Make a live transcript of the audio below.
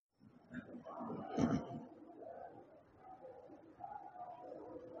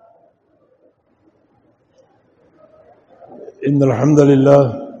إن الحمد لله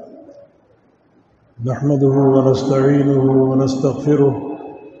نحمده ونستعينه ونستغفره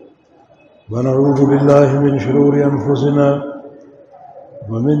ونعوذ بالله من شرور أنفسنا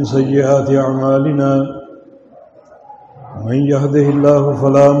ومن سيئات أعمالنا من يهده الله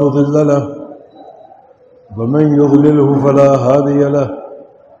فلا مضل له ومن يضلله فلا هادي له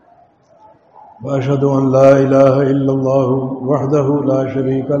وأشهد أن لا إله إلا الله وحده لا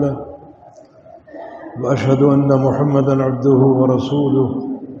شريك له وأشهد أن محمدًا عبده ورسوله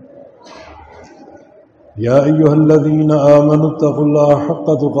يا أيها الذين آمنوا اتقوا الله حق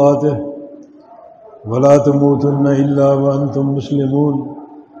تقاته ولا تموتن إلا وأنتم مسلمون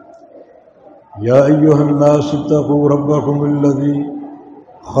يا أيها الناس اتقوا ربكم الذي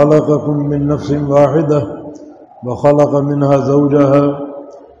خلقكم من نفس واحدة وخلق منها زوجها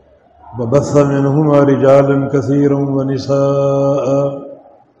وبث منهما رجالا كثيرا ونساء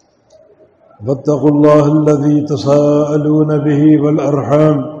واتقوا الله الذي تساءلون به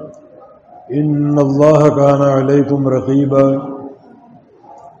والأرحام إن الله كان عليكم رقيبا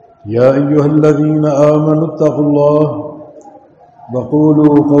يا أيها الذين آمنوا اتقوا الله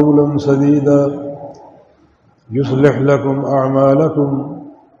وقولوا قولا سديدا يصلح لكم أعمالكم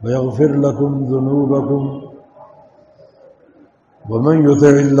ويغفر لكم ذنوبكم ومن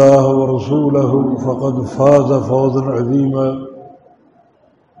يطع الله ورسوله فقد فاز فوزا عظيما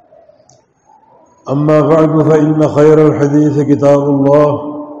أما بعد فإن خير الحديث كتاب الله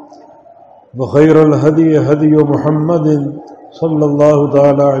وخير الهدي هدي محمد صلى الله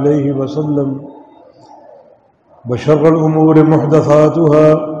تعالى عليه وسلم وشر الأمور محدثاتها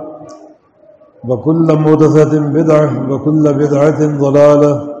وكل محدثة بدعة وكل بدعة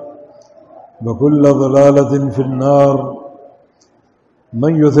ضلالة وكل ضلالة في النار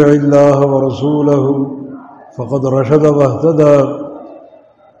من يطع الله ورسوله فقد رشد واهتدى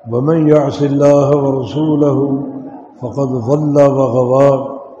ومن يعص الله ورسوله فقد ضل وغوى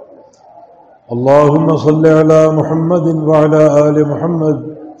اللهم صل على محمد وعلى آل محمد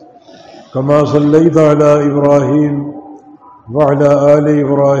كما صليت على إبراهيم وعلى آل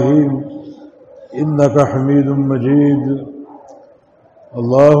إبراهيم إنك حميد مجيد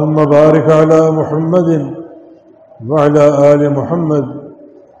اللهم بارك على محمد وعلى آل محمد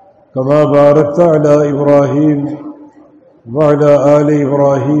كما باركت على إبراهيم وعلى آل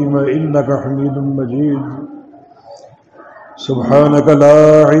إبراهيم إنك حميد مجيد سبحانك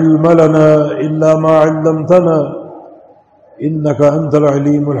لا علم لنا إلا ما علمتنا إنك أنت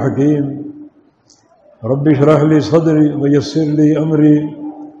العليم الحكيم رب اشرح لي صدري ويسر لي أمري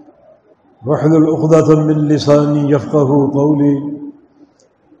واحلل عقدة من لساني يفقه قولي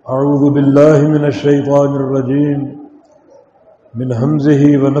أعوذ بالله من الشيطان الرجيم من همزه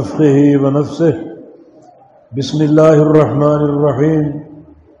ونفخه ونفسه بسم الله الرحمن الرحيم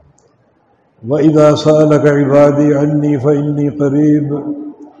وَإِذَا سَأَلَكَ عِبَادِي عَنِّي فَإِنِّي قَرِيبٌ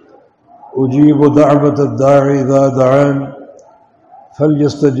أُجِيبُ دَعْوَةَ الدَّاعِ إِذَا دَعَانِ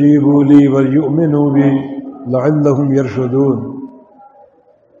فَلْيَسْتَجِيبُوا لِي وَلْيُؤْمِنُوا بِي لَعَلَّهُمْ يَرْشُدُونَ۔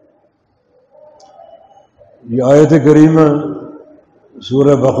 یہ آیت کریمہ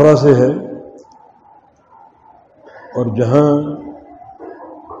سورہ بقرہ سے ہے، اور جہاں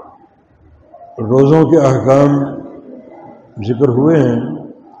روزوں کے احکام ذکر ہوئے ہیں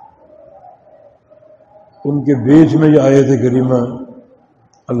ان کے بیچ میں یہ آیت کریمہ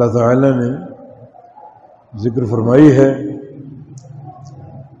اللہ تعالی نے ذکر فرمائی ہے۔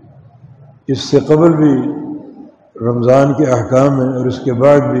 اس سے قبل بھی رمضان کے احکام ہیں اور اس کے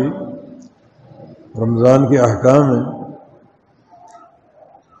بعد بھی رمضان کے احکام ہیں،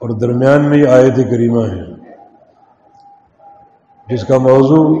 اور درمیان میں یہ آیت کریمہ ہے جس کا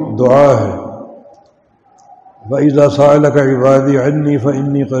موضوع دعا ہے۔ وَإِذَا سَأَلَكَ عِبَادِي عَنِّي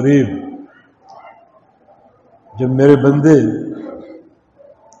فَإِنِّي قَرِيبٌ، جب میرے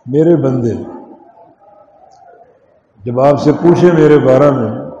بندے جب آپ سے پوچھے میرے بارے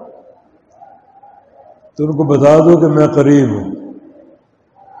میں تو ان کو بتا دو کہ میں قریب ہوں۔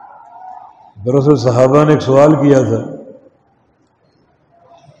 دراصل صحابہ نے ایک سوال کیا تھا،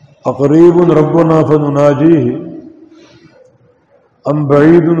 اقریب ربنا فنناجیہ ام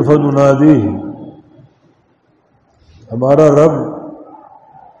بعید فننادیہ، ہمارا رب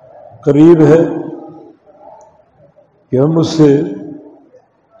قریب ہے کہ ہم اس سے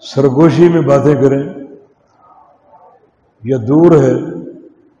سرگوشی میں باتیں کریں، یا دور ہے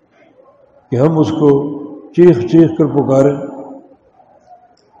کہ ہم اس کو چیخ چیخ کر پکاریں؟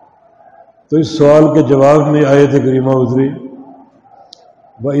 تو اس سوال کے جواب میں آیت کریمہ اتری،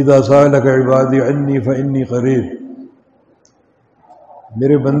 وَإِذَا سَأَلَكَ عِبَادِي عَنِّي فَإِنِّي قَرِيبٌ،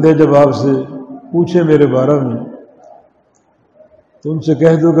 میرے بندے جب آپ سے پوچھیں میرے بارے میں تو ان سے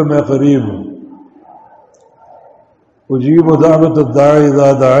کہہ دو کہ میں قریب ہوں۔ اجیب دعوت الداعی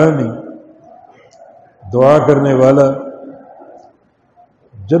اذا دعانی، دعا کرنے والا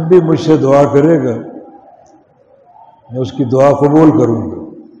جب بھی مجھ سے دعا کرے گا میں اس کی دعا قبول کروں گا۔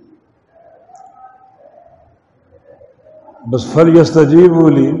 بس فلیستجیبوا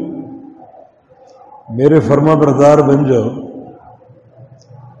لی، میرے فرما بردار بن جاؤ،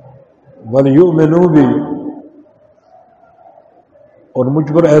 ولیؤمنوا بی، اور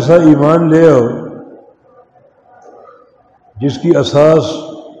مجھ پر ایسا ایمان لے آؤ جس کی اساس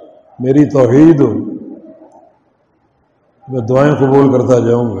میری توحید ہو، میں دعائیں قبول کرتا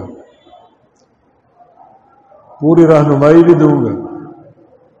جاؤں گا، پوری رہنمائی بھی دوں گا۔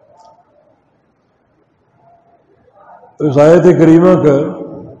 تو اس آیت کریمہ کا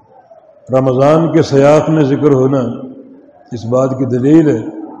رمضان کے سیاق میں ذکر ہونا اس بات کی دلیل ہے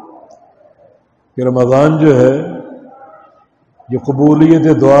کہ رمضان جو ہے یہ قبولیت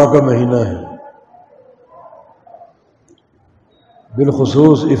دعا کا مہینہ ہے،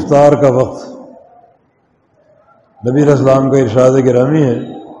 بالخصوص افطار کا وقت۔ نبی علیہ السلام کا ارشاد گرامی ہے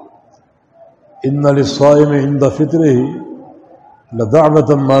ان للصائم عند فطرہ لدعوۃ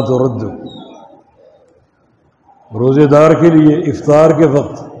ما ترد، روزے دار کے لیے افطار کے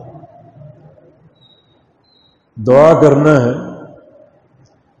وقت دعا کرنا ہے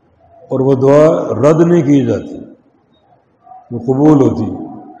اور وہ دعا رد نہیں کی جاتی، وہ قبول ہوتی۔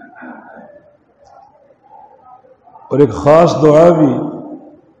 اور ایک خاص دعا بھی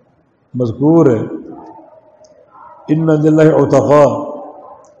مذکور ہے ان للہ عتقاء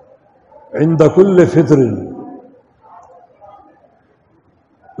عند کل فطر،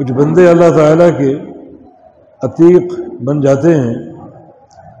 کچھ بندے اللہ تعالیٰ کے عتیق بن جاتے ہیں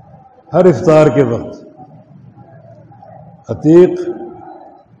ہر افطار کے وقت۔ عتیق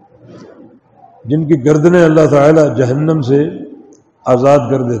جن کی گردنیں اللہ تعالیٰ جہنم سے آزاد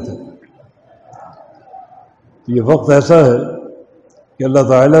کر دیتے، یہ وقت ایسا ہے کہ اللہ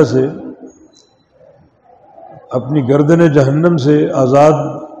تعالیٰ سے اپنی گردن جہنم سے آزاد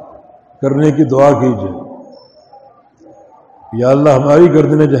کرنے کی دعا کیجیے، یا اللہ ہماری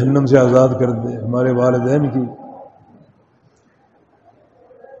گردن جہنم سے آزاد کر دے، ہمارے والدین کی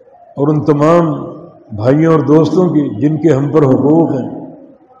اور ان تمام بھائیوں اور دوستوں کی جن کے ہم پر حقوق ہیں۔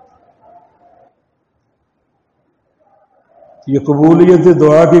 یہ قبولیت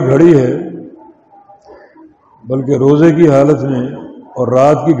دعا کی گھڑی ہے، بلکہ روزے کی حالت میں اور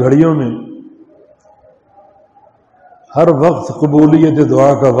رات کی گھڑیوں میں ہر وقت قبولیت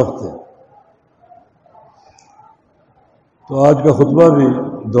دعا کا وقت ہے۔ تو آج کا خطبہ بھی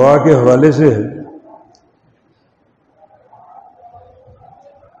دعا کے حوالے سے ہے۔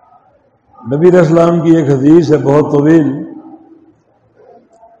 نبی علیہ السلام کی ایک حدیث ہے بہت طویل،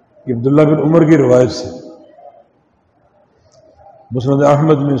 کہ عبداللہ بن عمر کی روایت سے، مسند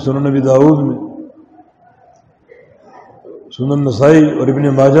احمد میں، سنن نبی دعاؤں میں، سنن نسائی اور ابن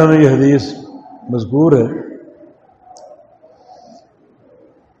ماجہ میں یہ حدیث مذکور ہے۔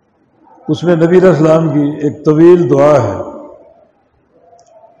 اس میں نبی علیہ السلام کی ایک طویل دعا ہے،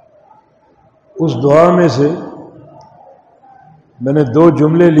 اس دعا میں سے میں نے 2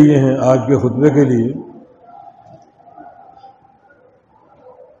 جملے لیے ہیں آج کے خطبے کے لیے۔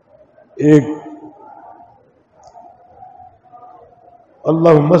 ایک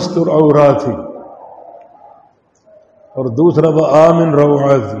اللہم استر عوراتی، اور دوسرا وآمن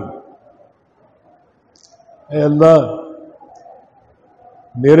روعاتی، اے اللہ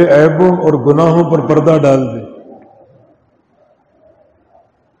میرے عیبوں اور گناہوں پر پردہ ڈال دے،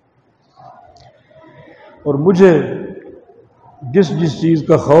 اور مجھے جس جس چیز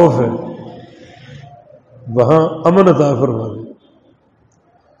کا خوف ہے وہاں امن عطا فرما دے،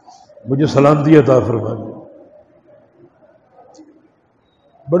 مجھے سلامتی عطا فرما دے۔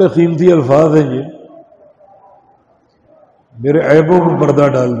 بڑے قیمتی الفاظ ہیں یہ، میرے عیبوں پر پردہ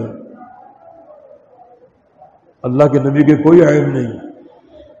ڈال دے۔ اللہ کے نبی کے کوئی عیب نہیں،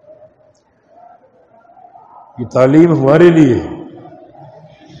 یہ تعلیم ہمارے لیے ہے،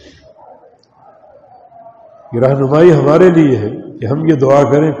 یہ رہنمائی ہمارے لیے ہے کہ ہم یہ دعا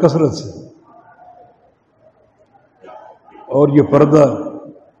کریں کثرت سے، اور یہ پردہ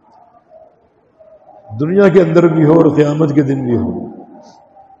دنیا کے اندر بھی ہو اور قیامت کے دن بھی ہو۔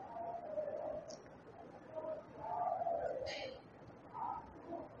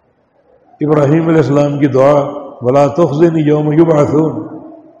 ابراہیم علیہ السلام کی دعا وَلَا تُخْزِنِي يَوْمَ يُبْعَثُونَ،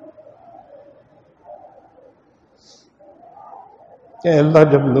 کہ اللہ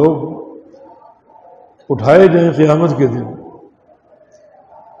جب لوگ اٹھائے جائیں قیامت کے دن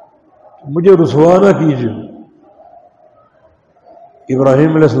مجھے رسوا نہ کیجیے۔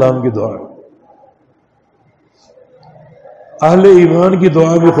 ابراہیم علیہ السلام کی دعا، اہل ایمان کی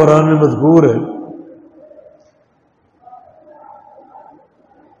دعا بھی قرآن میں مذکور ہے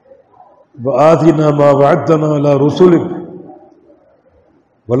وآتنا ما وعدتنا على رسلك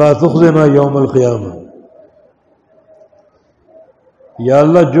ولا تخزنا یوم القیامہ، یا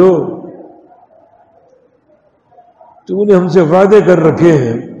اللہ جو تو نے ہم سے وعدے کر رکھے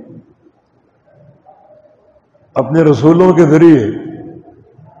ہیں اپنے رسولوں کے ذریعے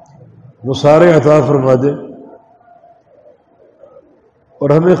وہ سارے عطا فرما دے، اور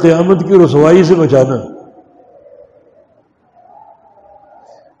ہمیں قیامت کی رسوائی سے بچانا۔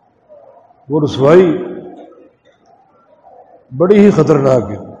 وہ رسوائی بڑی ہی خطرناک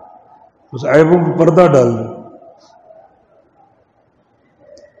ہے، اس عیبوں پر پردہ ڈال دیں۔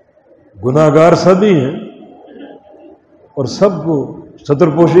 گناہ گار سبھی ہیں اور سب کو ستر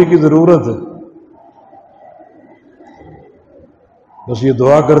پوشی کی ضرورت ہے، بس یہ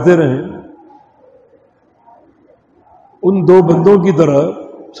دعا کرتے رہیں ان دو بندوں کی طرح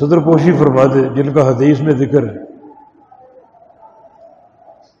ستر پوشی فرما دے جن کا حدیث میں ذکر ہے۔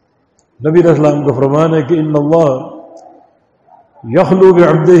 نبی علیہ السلام کا فرمان ہے کہ ان اللہ یخلو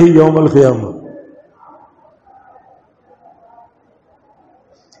بعبدہ یوم القیامہ،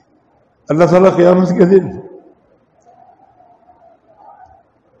 اللہ تعالیٰ قیامت کے دن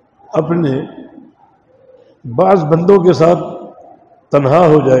اپنے بعض بندوں کے ساتھ تنہا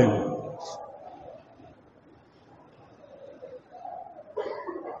ہو جائے گا،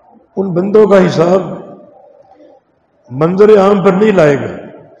 ان بندوں کا حساب منظر عام پر نہیں لائے گا۔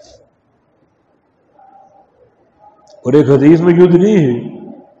 اور ایک حدیث میں یوں نہیں ہے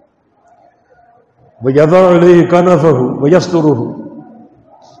وَيَضَعُ عَلَيْهِ كَنَفَهُ وَيَسْتُرُهُ،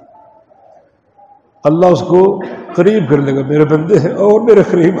 اللہ اس کو قریب کر لے گا، میرے بندے ہیں اور میرے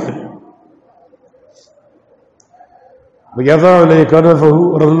قریب آ جائیں۔ وَيَضَعُ عَلَيْهِ كَنَفَهُ،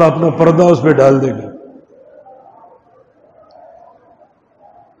 اور اللہ اپنا پردہ اس پہ ڈال دے گا۔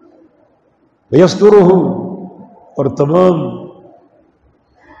 وَيَسْتُرُهُ، اور تمام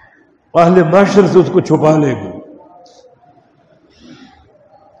اہل معاشر سے اس کو چھپا لے گا،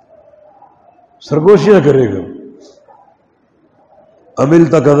 سرگوشیاں کرے گا۔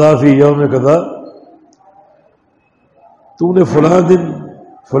 عملت کذا فی یوم کذا، تو نے فلاں دن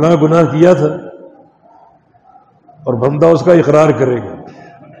فلاں گناہ کیا تھا، اور بندہ اس کا اقرار کرے گا۔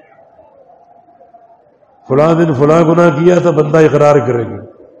 فلاں دن فلاں گناہ کیا تھا، بندہ اقرار کرے گا۔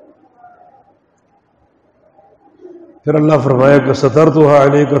 پھر اللہ فرمایا کہ سترتها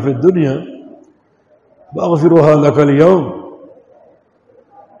علیک فی الدنیا واغفرها لک اليوم،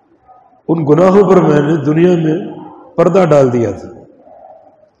 ان گناہوں پر میں نے دنیا میں پردہ ڈال دیا تھا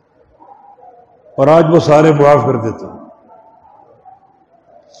اور آج وہ سارے معاف کر دیتا ہوں۔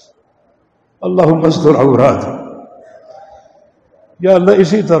 اللہم استر عورات، یا اللہ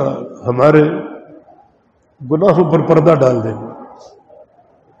اسی طرح ہمارے گناہوں پر پردہ ڈال دینا۔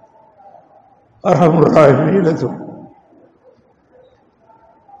 ارحم الراحمین ہے تم،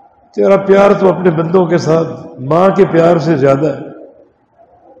 تیرا پیار تو اپنے بندوں کے ساتھ ماں کے پیار سے زیادہ ہے۔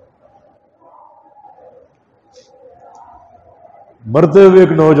 مرتے ہوئے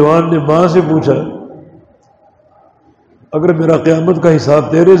ایک نوجوان نے ماں سے پوچھا اگر میرا قیامت کا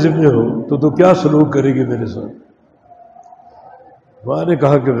حساب تیرے ذمہ ہو تو کیا سلوک کرے گی میرے ساتھ؟ ماں نے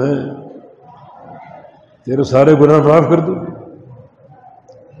کہا کہ میں تیرے سارے گناہ معاف کر دوں۔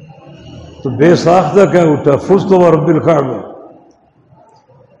 تو بے ساختہ کیا اٹھا، فزت ورب الکعبہ،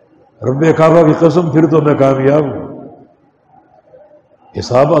 رب کعبہ کی قسم پھر تو میں کامیاب ہوں۔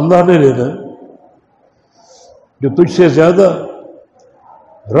 حساب اللہ نے لینا ہے، جو تجھ سے زیادہ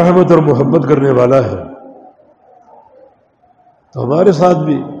رحمت اور محبت کرنے والا ہے۔ تو ہمارے ساتھ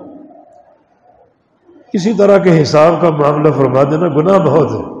بھی کسی طرح کے حساب کا معاملہ فرما دینا، گناہ بہت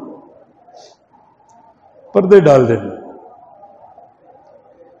ہے، پردے ڈال دینا۔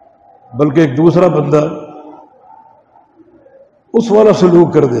 بلکہ ایک دوسرا بندہ اس والا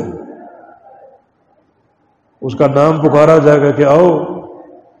سلوک کر دینا، اس کا نام پکارا جائے گا کہ آؤ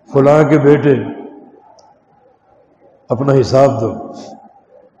فلاں کے بیٹے اپنا حساب دو،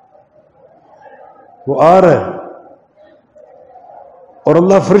 وہ آ رہا ہے، اور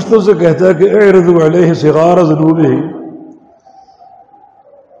اللہ فرشتوں سے کہتا ہے کہ اعرضوا علیہ صغار ذنوبہ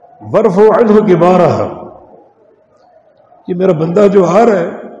وارفعوا عنہ کبارہا، کہ میرا بندہ جو آ رہا ہے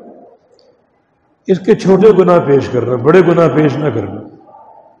اس کے چھوٹے گناہ پیش کرنا، بڑے گناہ پیش نہ کرنا،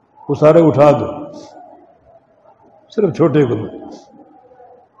 وہ سارے اٹھا دو، صرف چھوٹے گناہ۔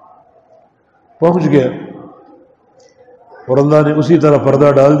 پہنچ گیا اور اللہ نے اسی طرح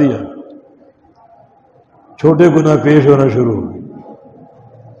پردہ ڈال دیا، چھوٹے گناہ پیش ہونا شروع ہو گئے۔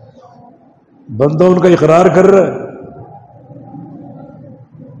 بندہ ان کا اقرار کر رہا ہے،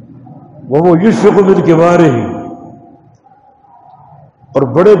 وہ یشفق من کبارہ، اور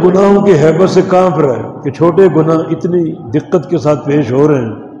بڑے گناہوں کی ہیبت سے کانپ رہا ہے کہ چھوٹے گناہ اتنی دقت کے ساتھ پیش ہو رہے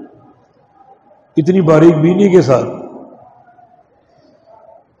ہیں اتنی باریک بینی کے ساتھ،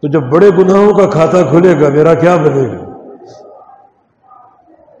 تو جب بڑے گناہوں کا کھاتا کھلے گا میرا کیا بنے گا؟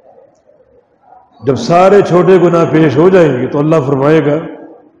 جب سارے چھوٹے گناہ پیش ہو جائیں گے تو اللہ فرمائے گا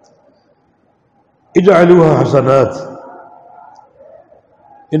اجعلوها حسنات،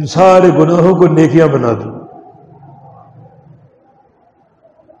 ان سارے گناہوں کو نیکیاں بنا دو۔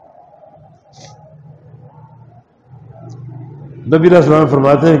 نبی علیہ السلام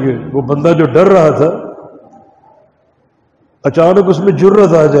فرماتے ہیں کہ وہ بندہ جو ڈر رہا تھا، اچانک اس میں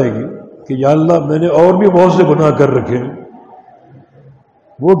جرت آ جائے گی کہ یا اللہ میں نے اور بھی بہت سے گناہ کر رکھے ہیں،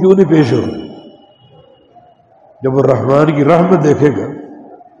 وہ کیوں نہیں پیش ہو؟ جب وہ رحمان کی رحمت دیکھے گا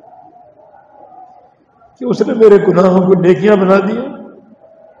کہ اس نے میرے گناہوں کو نیکیاں بنا دیا،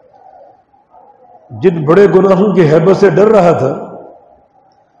 جن بڑے گناہوں کی ہیبت سے ڈر رہا تھا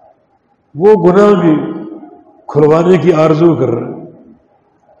وہ گناہ بھی کھلوانے کی آرزو کر رہے ہیں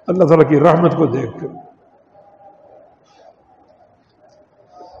اللہ تعالیٰ کی رحمت کو دیکھ کر۔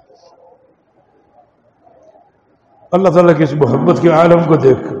 اللہ تعالیٰ کی اس محبت کے عالم کو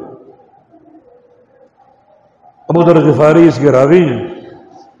دیکھ کر۔ ابو ذر غفاری اس کے راوی ہیں،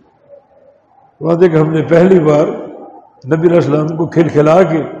 وہاں کہ ہم نے پہلی بار نبی علیہ السلام کو کھلکھلا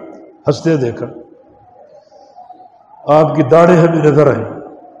کے ہنستے دیکھا، آپ کی داڑھیں ہمیں نظر آئیں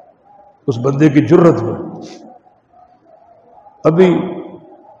اس بندے کی جرت میں۔ ابھی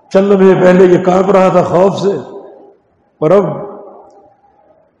چند لمحے پہلے یہ کانپ رہا تھا خوف سے، اور اب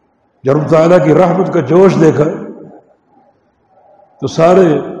جب اللہ تعالیٰ کی رحمت کا جوش دیکھا تو سارے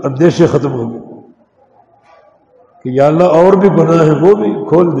اندیشے ختم ہو گئے کہ یا اللہ اور بھی گناہ ہیں وہ بھی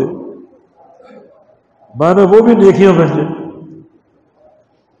کھول دے، مانا وہ بھی نیکیاں بن جائیں۔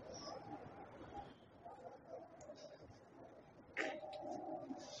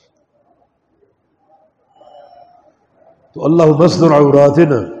 تو اللہ مستر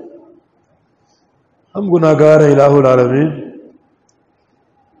عوراتنا، ہم گناہ گار ہیں الہ العالمین،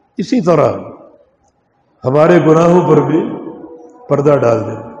 اسی طرح ہمارے گناہوں پر بھی پردہ ڈال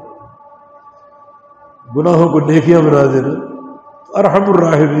دینا، گناہوں کو نیکیاں بنا دینا، ارحم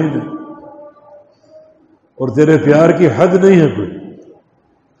الراحمین، اور تیرے پیار کی حد نہیں ہے کوئی۔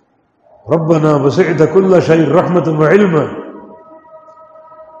 ربنا وسعت کل شیء رحمۃ وعلما،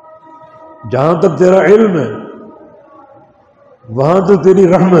 جہاں تک تیرا علم ہے وہاں تک تیری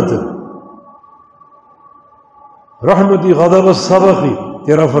رحمت ہے۔ رحمتی غضب السبقی،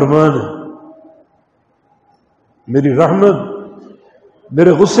 تیرا فرمان ہے، میری رحمت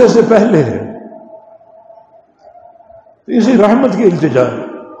میرے غصے سے پہلے ہے، تو اسی رحمت کی التجا ہے،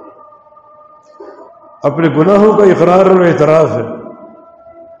 اپنے گناہوں کا اقرار اور اعتراف ہے،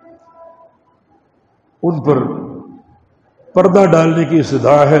 ان پر پردہ ڈالنے کی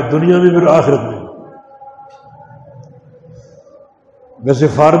استدعا ہے دنیا میں اور آخرت میں۔ ویسے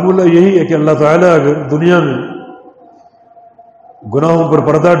فارمولہ یہی ہے کہ اللہ تعالیٰ اگر دنیا میں گناہوں پر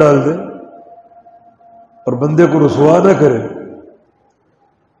پردہ ڈال دے اور بندے کو رسوا نہ کرے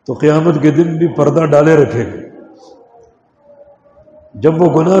تو قیامت کے دن بھی پردہ ڈالے رکھے گا۔ جب وہ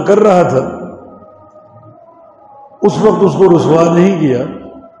گناہ کر رہا تھا اس وقت اس کو رسوا نہیں کیا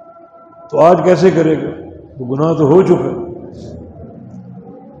تو آج کیسے کرے گا؟ وہ گناہ تو ہو چکا۔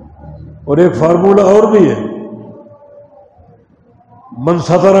 اور ایک فارمولہ اور بھی ہے، من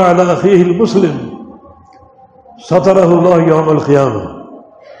ستر علی اخیہ المسلم سترہ اللہ یوم القیامہ،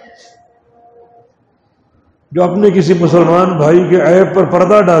 جو اپنے کسی مسلمان بھائی کے عیب پر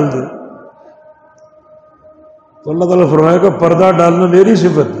پردہ ڈال دے تو اللہ تعالیٰ فرمائے گا پردہ ڈالنا میری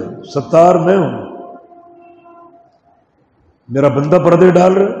صفت ہے، ستار میں ہوں، میرا بندہ پردے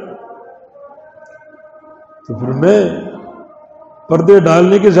ڈال رہا تو پھر میں پردے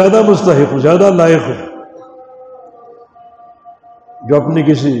ڈالنے کے زیادہ مستحق ہوں، زیادہ لائق ہوں۔ جو اپنے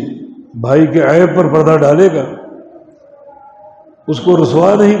کسی بھائی کے عیب پر پردہ ڈالے گا، اس کو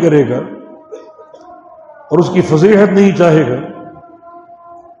رسوا نہیں کرے گا اور اس کی فضیحت نہیں چاہے گا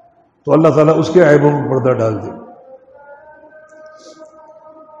تو اللہ تعالیٰ اس کے عیبوں پر پردہ ڈال دے گا۔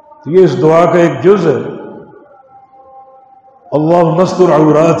 تو یہ اس دعا کا ایک جز ہے، اللہم استر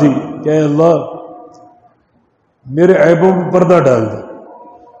عوراتی، کہ اے اللہ میرے عیبوں پر پردہ ڈال دے۔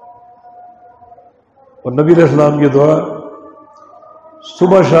 اور نبی علیہ السلام کی دعا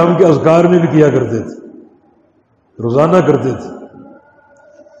صبح شام کے اذکار میں بھی کیا کرتے تھے، روزانہ کرتے تھے۔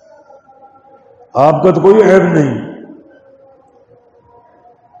 آپ کا تو کوئی عیب نہیں،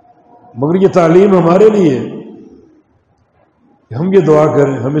 مگر یہ تعلیم ہمارے لیے کہ ہم یہ دعا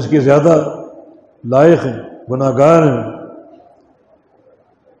کریں، ہم اس کے زیادہ لائق ہیں، گناہ گار ہیں،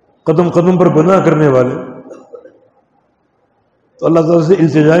 قدم قدم پر گناہ کرنے والے، تو اللہ تعالیٰ سے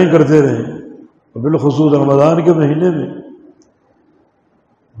التجائیں کرتے رہیں، اور بالخصوص رمضان کے مہینے میں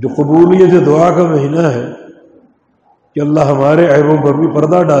جو قبولیت دعا کا مہینہ ہے کہ اللہ ہمارے عیبوں پر بھی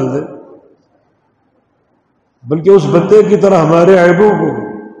پردہ ڈال دے، بلکہ اس بندے کی طرح ہمارے عیبوں کو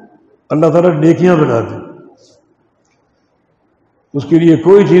اللہ تعالیٰ نیکیاں بنا دے۔ اس کے لیے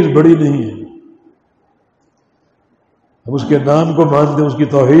کوئی چیز بڑی نہیں ہے، ہم اس کے نام کو مانتے ہیں، اس کی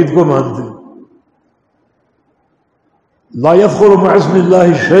توحید کو مانتے ہیں۔ لا یفخر مع اسم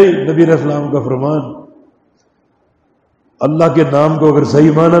اللہ شیء، نبی علیہ السلام کا فرمان۔ اللہ کے نام کو اگر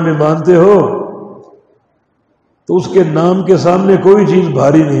صحیح معنی میں مانتے ہو تو اس کے نام کے سامنے کوئی چیز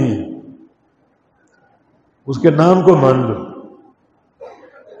بھاری نہیں ہے، اس کے نام کو مان لو،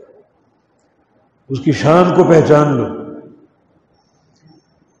 اس کی شان کو پہچان لو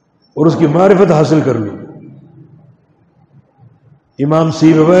اور اس کی معرفت حاصل کر لو۔ امام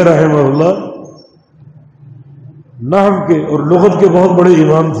سیبوی رحمہ اللہ نحو کے اور لغت کے بہت بڑے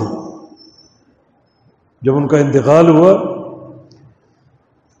امام تھے۔ جب ان کا انتقال ہوا،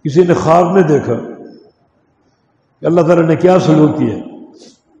 کسی نے خواب میں دیکھا کہ اللہ تعالیٰ نے کیا سلوک کیا،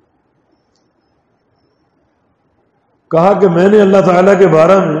 کہا کہ میں نے اللہ تعالیٰ کے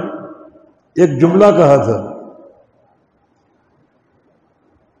بارے میں ایک جملہ کہا تھا،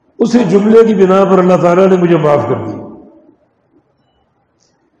 اسی جملے کی بنا پر اللہ تعالیٰ نے مجھے معاف کر دیا،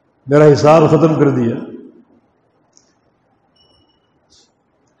 میرا حساب ختم کر دیا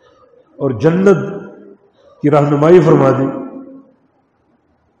اور جنت کی رہنمائی فرما دی۔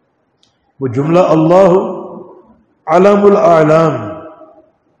 وہ جملہ اللہ علام الاعلام،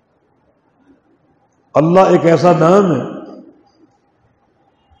 اللہ ایک ایسا نام ہے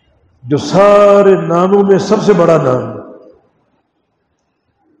جو سارے ناموں میں سب سے بڑا نام ہے۔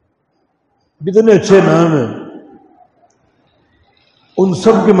 جتنے اچھے نام ہیں ان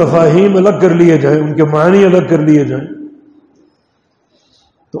سب کے مفاہیم الگ کر لیے جائیں، ان کے معنی الگ کر لیے جائیں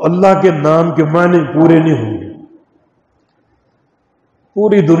تو اللہ کے نام کے معنی پورے نہیں ہوں گے۔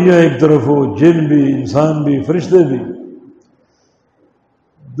 پوری دنیا ایک طرف ہو، جن بھی، انسان بھی، فرشتے بھی،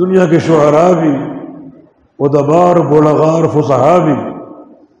 دنیا کے شعراء بھی، ادبار، بلغار، فصحاء بھی،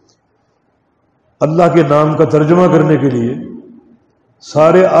 اللہ کے نام کا ترجمہ کرنے کے لیے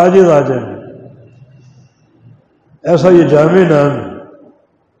سارے عاجز آ جائیں گے۔ ایسا یہ جامع نام ہے۔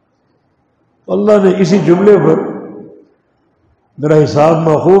 اللہ نے اسی جملے پر میرا حساب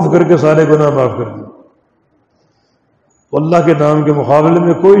موقوف کر کے سارے گناہ معاف کر دیے۔ اللہ کے نام کے مقابلے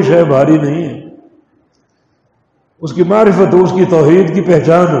میں کوئی شے بھاری نہیں ہے، اس کی معرفت ہو، اس کی توحید کی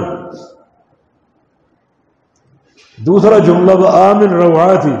پہچان ہو۔ دوسرا جملہ وآمن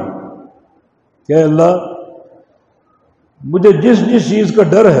روعاتی، کہ اللہ مجھے جس جس چیز کا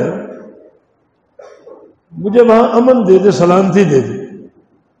ڈر ہے مجھے وہاں امن دے دے، سلامتی دے دے،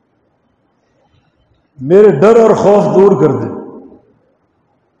 میرے ڈر اور خوف دور کر دے۔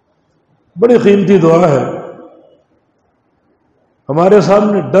 بڑی قیمتی دعا ہے۔ ہمارے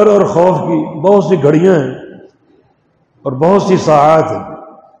سامنے ڈر اور خوف کی بہت سی گھڑیاں ہیں اور بہت سی ساعات ہیں۔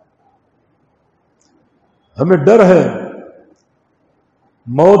 ہمیں ڈر ہے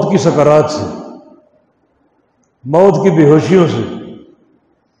موت کی سکرات سے، موت کی بے ہوشیوں سے،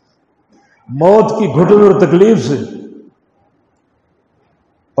 موت کی گھٹن اور تکلیف سے،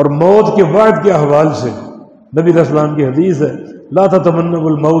 اور موت کے بعد کے احوال سے۔ نبی علیہ السلام کی حدیث ہے لا تتمنوا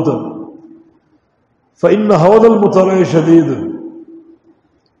الموت فإن حوض المطلع شدید،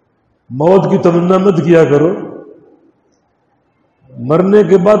 موت کی تمنا مت کیا کرو، مرنے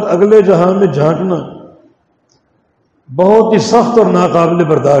کے بعد اگلے جہاں میں جھانکنا بہت ہی سخت اور ناقابل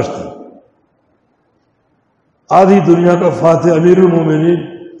برداشت ہے۔ آدھی دنیا کا فاتح امیر المومنین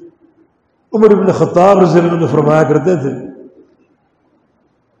عمر بن خطاب رضی اللہ عنہ فرمایا کرتے تھے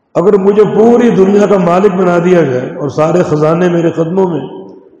اگر مجھے پوری دنیا کا مالک بنا دیا جائے اور سارے خزانے میرے قدموں میں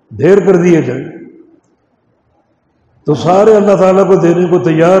ڈھیر کر دیے جائیں تو سارے اللہ تعالیٰ کو دینے کو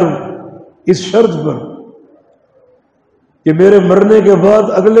تیار ہوں، اس شرط پر کہ میرے مرنے کے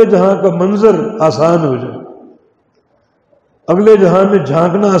بعد اگلے جہاں کا منظر آسان ہو جائے، اگلے جہاں میں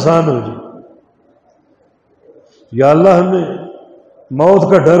جھانکنا آسان ہو جائے۔ یا اللہ ہمیں موت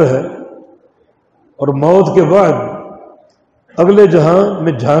کا ڈر ہے اور موت کے بعد اگلے جہاں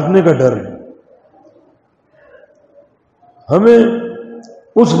میں جھانکنے کا ڈر ہے۔ ہمیں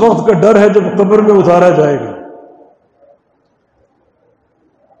اس وقت کا ڈر ہے جب قبر میں اتارا جائے گا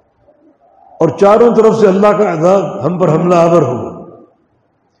اور چاروں طرف سے اللہ کا عذاب ہم پر حملہ آور ہوگا،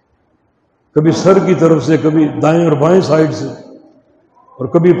 کبھی سر کی طرف سے، کبھی دائیں اور بائیں سائڈ سے، اور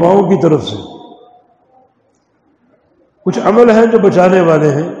کبھی پاؤں کی طرف سے۔ کچھ عمل ہیں جو بچانے والے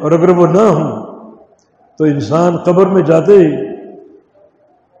ہیں، اور اگر وہ نہ ہوں تو انسان قبر میں جاتے ہی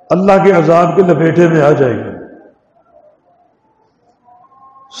اللہ کے عذاب کے لپیٹے میں آ جائے گا۔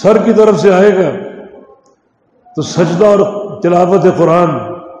 سر کی طرف سے آئے گا تو سجدہ اور تلاوت قرآن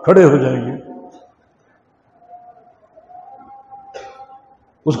کھڑے ہو جائیں گے،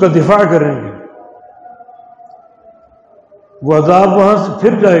 اس کا دفاع کریں گے، وہ عذاب وہاں سے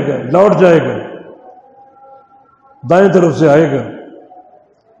پھر جائے گا، لوٹ جائے گا، دائیں طرف سے آئے گا،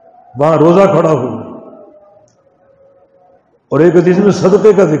 وہاں روزہ کھڑا ہوگا، اور ایک حدیث میں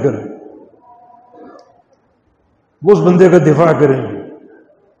صدقے کا ذکر ہے، وہ اس بندے کا دفاع کریں گے۔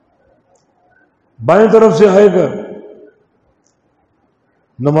 بائیں طرف سے آئے گا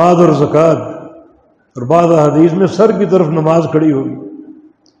نماز اور زکوٰۃ، اور بعض احادیث میں سر کی طرف نماز کھڑی ہوگی،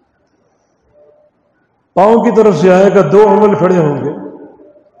 پاؤں کی طرف سے آئے گا 2 عمل کھڑے ہوں گے،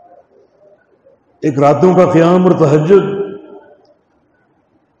 ایک راتوں کا قیام اور تہجد،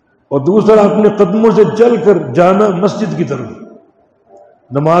 اور دوسرا اپنے قدموں سے چل کر جانا مسجد کی طرف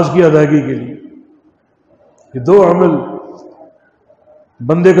نماز کی ادائیگی کے لیے۔ یہ 2 عمل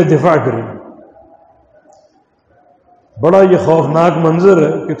بندے کا دفاع کریں گے۔ بڑا یہ خوفناک منظر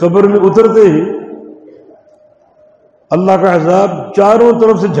ہے کہ قبر میں اترتے ہی اللہ کا عذاب چاروں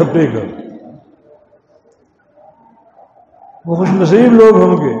طرف سے جھپٹے گا۔ وہ خوش نصیب لوگ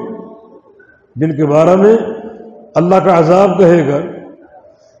ہوں گے جن کے بارے میں اللہ کا عذاب کہے گا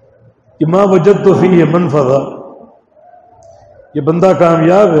کہ ما وجدت فیہ منفذا، یہ بندہ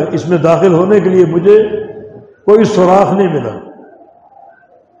کامیاب ہے، اس میں داخل ہونے کے لیے مجھے کوئی سوراخ نہیں ملا،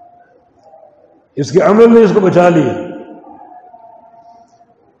 اس کے عمل نے اس کو بچا لیا۔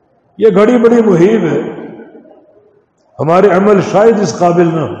 یہ گھڑی بڑی محیب ہے، ہمارے عمل شاید اس قابل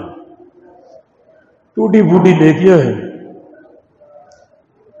نہ ہو، ٹوٹی پھوٹی نیکیاں ہیں۔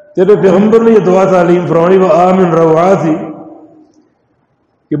 تیرے پیغمبر نے یہ دعا تعلیم فرمائی وآمن روعاتی،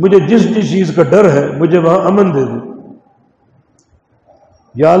 کہ مجھے جس چیز کا ڈر ہے مجھے وہاں امن دے دے۔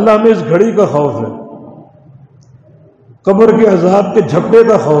 یا اللہ ہمیں اس گھڑی کا خوف ہے، قبر کے عذاب کے جھپٹے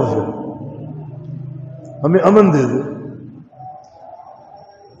کا خوف ہے، ہمیں امن دے دے،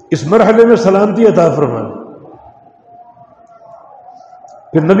 اس مرحلے میں سلامتی عطا فرما۔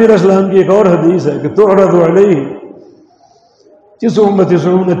 پھر نبی علیہ السلام کی ایک اور حدیث ہے کہ تعرض علیہ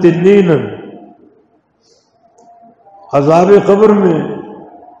 99 تنین، عذاب قبر میں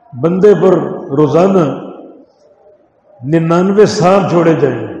بندے پر روزانہ 99 سانپ چھوڑے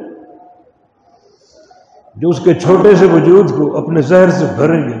جائیں گے جو اس کے چھوٹے سے وجود کو اپنے زہر سے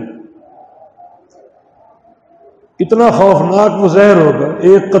بھریں گے۔ اتنا خوفناک وہ زہر ہوگا،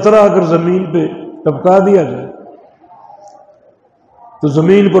 ایک قطرہ اگر زمین پہ ٹپکا دیا جائے تو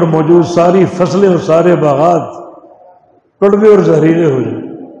زمین پر موجود ساری فصلیں اور سارے باغات کڑوے اور زہریلے ہو جائیں،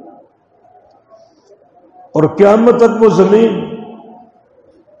 اور قیامت تک وہ زمین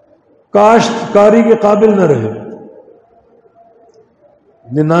کاشتکاری کے قابل نہ رہے۔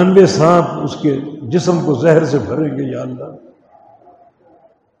 99 سانپ اس کے جسم کو زہر سے بھریں گے۔ یا اللہ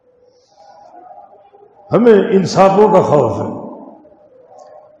ہمیں ان سانپوں کا خوف ہے۔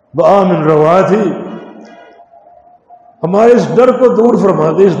 وآمن رواتی، ہمارے اس ڈر کو دور فرما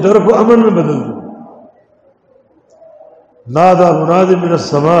دے، اس ڈر کو امن میں بدل دے۔ نادى مناد من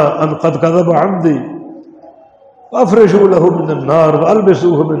السماء ان قد كذب عبدي فافرشوا له من النار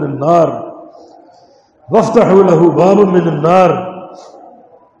والبسوه من النار وافتحوا له بابا من النار۔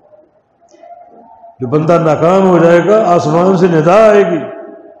 جو بندہ ناکام ہو جائے گا آسمان سے ندا آئے گی،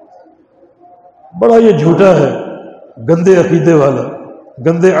 بڑا یہ جھوٹا ہے، گندے عقیدے والا،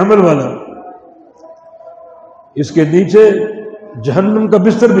 گندے عمل والا، اس کے نیچے جہنم کا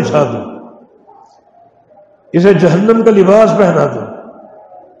بستر بچھا دو، اسے جہنم کا لباس پہنا دو،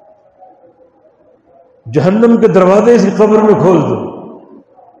 جہنم کے دروازے اسی قبر میں کھول دو،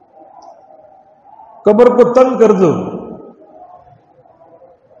 قبر کو تنگ کر دو،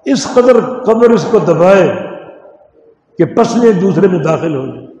 اس قدر قبر اس کو دبائے کہ پسلیں ایک دوسرے میں داخل ہو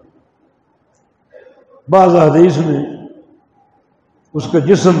جائیں۔ بعض حدیث میں اس کا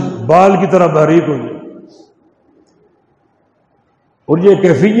جسم بال کی طرح باریک ہو جائے، اور یہ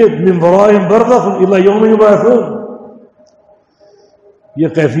کیفیت من ورائہم برزخ الی یوم یبعثون، یہ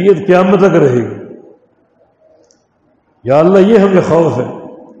کیفیت قیامت تک رہے گی۔ یا اللہ یہ ہمیں خوف ہے،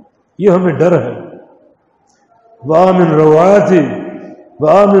 یہ ہمیں ڈر ہے۔ وآمن رواتی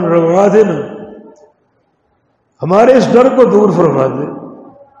وآمن رواتنا، ہمارے اس ڈر کو دور فرما دے۔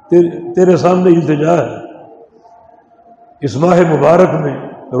 تیرے سامنے التجا ہے اس ماہ مبارک میں،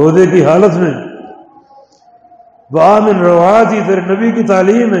 روزے کی حالت میں۔ وآمن رواتی، تیرے نبی کی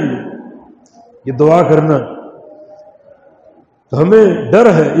تعلیم ہے یہ دعا کرنا، تو ہمیں ڈر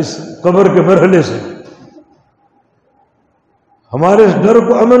ہے اس قبر کے مرحلے سے، ہمارے اس ڈر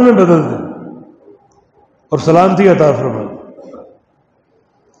کو امن میں بدل دے اور سلامتی عطا فرما۔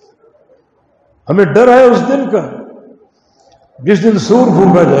 ہمیں ڈر ہے اس دن کا جس دن سور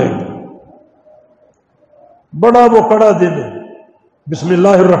پھونکا جائے گا، بڑا وہ کڑا دن ہے، بسم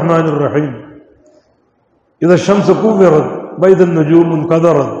اللہ الرحمن الرحیم، اذا الشمس كورت واذا النجوم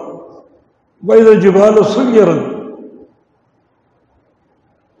انكدرت واذا الجبال سيرت۔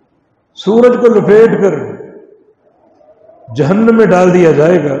 سورج کو لپیٹ کر جہنم میں ڈال دیا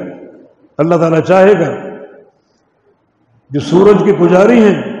جائے گا۔ اللہ تعالیٰ چاہے گا جو سورج کے پجاری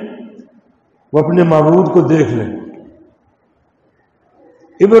ہیں وہ اپنے معبود کو دیکھ لیں،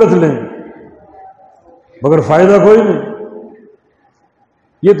 عبرت لیں، مگر فائدہ کوئی نہیں،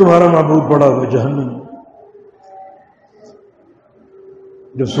 یہ تمہارا معبود پڑا ہوا جہنم۔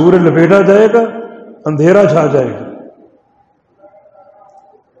 جب سورج لپیٹا جائے گا اندھیرا چھا جائے گا۔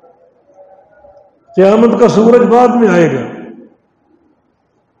 قیامت کا سورج بعد میں آئے گا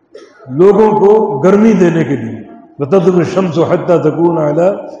لوگوں کو گرمی دینے کے لیے، وَتَطْلُعُ الشَّمْسُ حَتَّى تَكُونَ عَلَى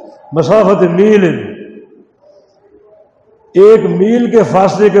مَسَافَةِ مِیلٍ، ایک میل کے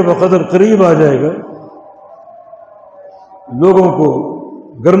فاصلے کے بقدر قریب آ جائے گا، لوگوں کو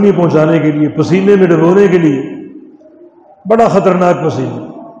گرمی پہنچانے کے لیے، پسینے میں ڈبونے کے لیے، بڑا خطرناک پسینہ۔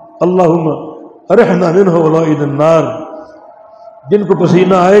 اللہم ارحنا منہ ولائد النار، جن کو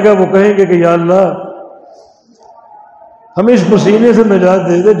پسینہ آئے گا وہ کہیں گے کہ یا اللہ ہمیں اس پسینے سے نجات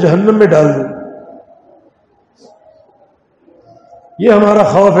دے دے، جہنم میں ڈال دے۔ یہ ہمارا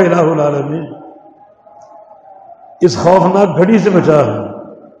خوف ہے الہ العالمین، اس خوفناک گھڑی سے بچا ہے۔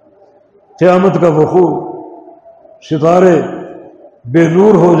 قیامت کا وقوع، ستارے بے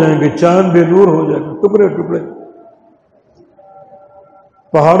نور ہو جائیں گے، چاند بے نور ہو جائے گا، ٹکڑے ٹکڑے،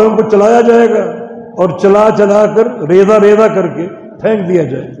 پہاڑوں کو چلایا جائے گا اور چلا چلا کر ریزہ ریزہ کر کے پھینک دیا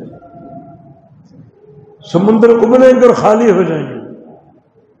جائے گا، سمندر ابلیں گے اور خالی ہو جائیں گے،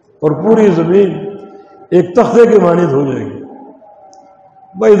 اور پوری زمین ایک تختے کے مانند ہو جائے گی۔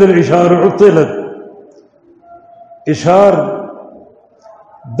 وَإِذَا الْعِشَارُ عُطِّلَتْ، اشار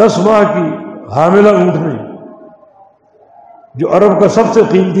 10 ماہ کی حاملہ اونٹنی جو عرب کا سب سے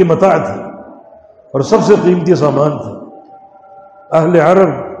قیمتی متاع تھا اور سب سے قیمتی سامان تھا، اہل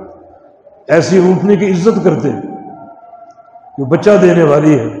عرب ایسی اونٹنی کی عزت کرتے جو بچہ دینے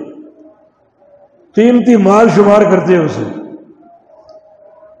والی ہے، قیمتی مال شمار کرتے ہیں اسے۔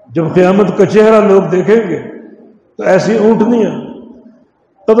 جب قیامت کا چہرہ لوگ دیکھیں گے تو ایسی اونٹنیاں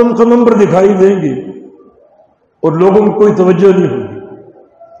قدم قدم پر دکھائی دیں گی اور لوگوں کو کوئی توجہ نہیں ہوگی۔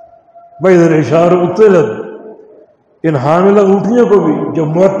 وَإِذَا الْعِشَارُ عُطِّلَتْ، ان حاملہ اونٹنیوں کو بھی جب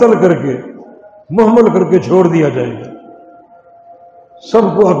معطل کر کے مہمل کر کے چھوڑ دیا جائے گا، سب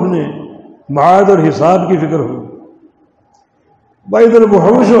کو اپنے معاد اور حساب کی فکر ہوگی۔ وَإِذَا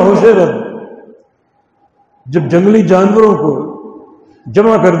الْوُحُوشُ حُشِرَتْ، جب جنگلی جانوروں کو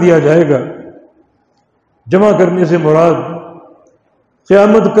جمع کر دیا جائے گا، جمع کرنے سے مراد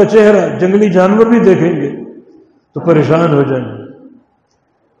قیامت کا چہرہ جنگلی جانور بھی دیکھیں گے تو پریشان ہو جائیں گے،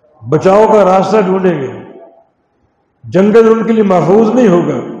 بچاؤ کا راستہ ڈھونڈیں گے، جنگل ان کے لیے محفوظ نہیں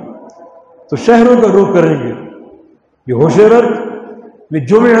ہوگا تو شہروں کا رخ کریں گے۔ یہ حشرت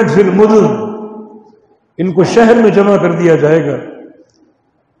جمعت فی المدن، ان کو شہر میں جمع کر دیا جائے گا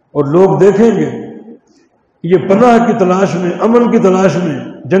اور لوگ دیکھیں گے کہ یہ پناہ کی تلاش میں، امن کی تلاش میں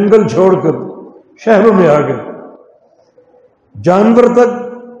جنگل چھوڑ کر شہروں میں آ گئے۔ جانور تک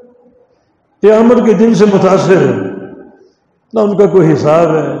قیامت کے دن سے متاثر ہے، نہ ان کا کوئی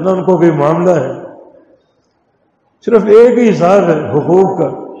حساب ہے نہ ان کو کوئی معاملہ ہے، صرف ایک ہی حساب ہے حقوق کا۔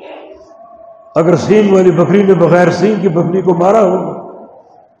 اگر سینگ والی بکری نے بغیر سینگ کی بکری کو مارا ہوگا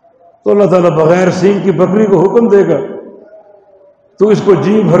تو اللہ تعالیٰ بغیر سینگ کی بکری کو حکم دے گا تو اس کو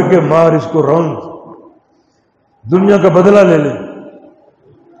جی بھر کے مار، اس کو رونق، دنیا کا بدلہ لے لے۔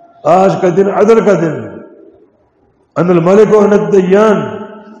 آج کا دن عدل کا دن، انا الملک وانا الدیان،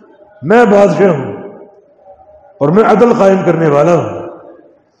 میں بادشاہ ہوں اور میں عدل قائم کرنے والا ہوں۔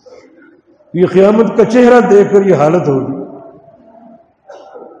 یہ قیامت کا چہرہ دیکھ کر یہ حالت ہوگی،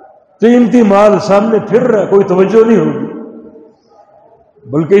 قیمتی مال سامنے پھر رہا، کوئی توجہ نہیں ہوگی،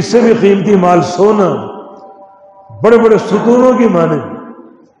 بلکہ اس سے بھی قیمتی مال سونا، بڑے بڑے ستونوں کی مانند۔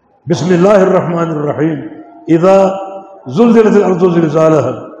 بسم اللہ الرحمن الرحیم، اذا زلزلت الارض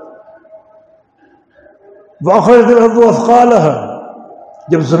زلزالها واخرجت الارض اثقالها،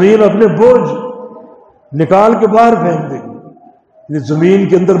 جب زمین اپنے بوجھ نکال کے باہر پھینک دے گی، زمین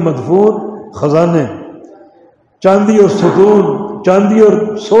کے اندر مدفون خزانے، چاندی اور ستون، چاندی اور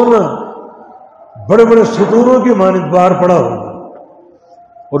سونا بڑے بڑے ستونوں کی مانند باہر پڑا ہوگا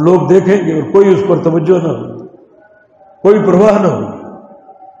اور لوگ دیکھیں گے اور کوئی اس پر توجہ نہ ہوگی، کوئی پرواہ نہ ہوگی۔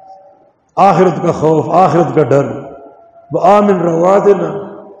 آخرت کا خوف، آخرت کا ڈر، وآمن روعاتنا،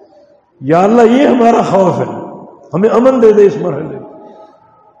 یا اللہ یہ ہمارا خوف ہے، ہمیں امن دے دے اس مرحلے۔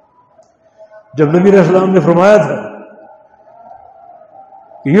 جب نبی علیہ السلام نے فرمایا تھا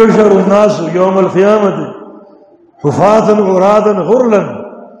کہ یحشر الناس یوم القیامت حفاۃ عراۃ غرلا،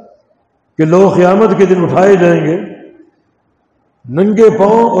 کہ لوگ قیامت کے دن اٹھائے جائیں گے ننگے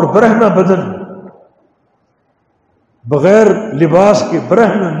پاؤں اور برہنہ بدن، بغیر لباس کے،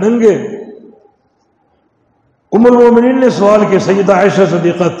 برہنہ، ننگے۔ ام المومنین نے سوال کیا، سیدہ عائشہ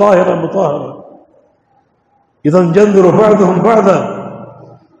صدیقہ طاہرہ مطہرہ، اذا ينظر بعضهم بعضا،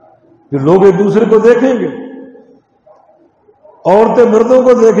 کہ لوگ ایک دوسرے کو دیکھیں گے، عورتیں مردوں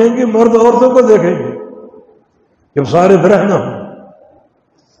کو دیکھیں گی، مرد عورتوں کو دیکھیں گے، جب سارے برہنہ ہوں۔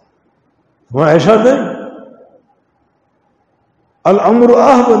 وہاں عائشہ نہیں، الامر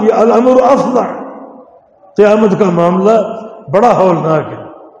اہون، یا الامر افضع، قیامت کا معاملہ بڑا ہولناک ہے،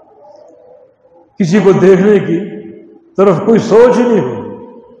 کسی کو دیکھنے کی طرف کوئی سوچ ہی نہیں ہوگی،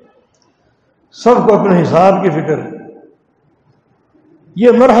 سب کو اپنے حساب کی فکر ہے۔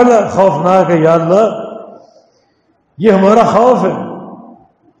 یہ مرحلہ خوفناک ہے، یا اللہ یہ ہمارا خوف ہے،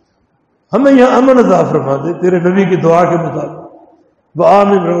 ہمیں یہاں امن عطا فرما دے تیرے نبی کی دعا کے مطابق،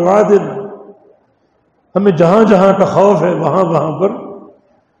 وآمن روعاتنا، ہمیں جہاں جہاں کا خوف ہے وہاں وہاں پر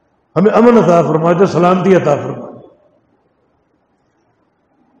ہمیں امن عطا فرما دے، سلامتی عطا فرما دے۔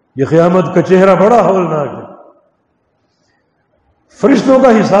 یہ قیامت کا چہرہ بڑا ہولناک ہے، فرشتوں کا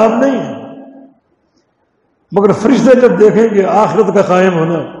حساب نہیں ہے، مگر فرشتے جب دیکھیں گے آخرت کا قائم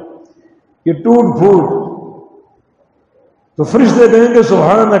ہونا، یہ ٹوٹ پھوٹ، تو فرشتے کہیں گے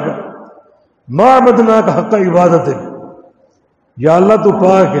سبحانک ما عبدناک حق عبادت ہے، یا اللہ تو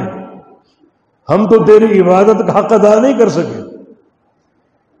پاک ہے، ہم تو تیری عبادت کا حق ادا نہیں کر سکے۔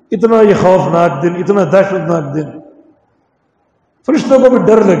 اتنا یہ خوفناک دن، اتنا دہشتناک دن، فرشتوں کو بھی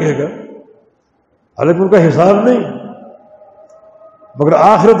ڈر لگے گا، حالانکہ ان کا حساب نہیں، مگر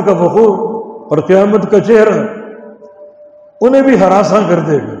آخرت کا وقوع اور قیامت کا چہرہ انہیں بھی ہراساں کر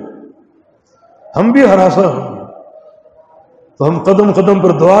دے گا، ہم بھی ہراساں ہوں گے۔ تو ہم قدم قدم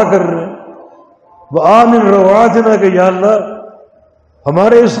پر دعا کر رہے ہیں، وآمن روعاتنا، کہ یا اللہ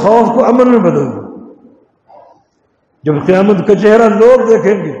ہمارے اس خوف کو امن میں بدل دو۔ جب قیامت کا چہرہ لوگ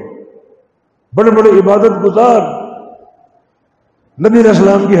دیکھیں گے، بڑے بڑے عبادت گزار، نبی علیہ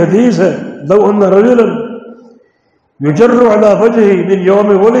السلام کی حدیث ہے، لو ان رجلا یجر علی وجہہ من یوم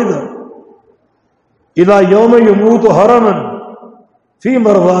ولد الی یوم یموت حرما فی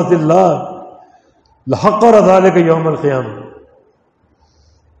مرضات اللہ لحقر ذلک یوم القیامہ۔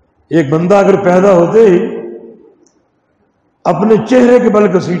 ایک بندہ اگر پیدا ہوتے ہی اپنے چہرے کے بل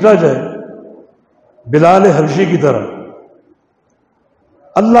گھسیٹا جائے بلال حبشی کی طرح،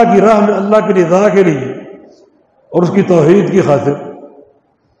 اللہ کی راہ میں، اللہ کی رضا کے لیے اور اس کی توحید کی خاطر،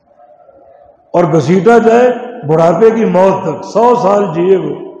 اور گھسیٹا جائے بڑھاپے کی موت تک، 100 سال جیے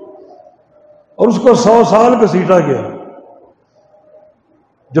وہ، اور اس کو 100 سال گھسیٹا گیا،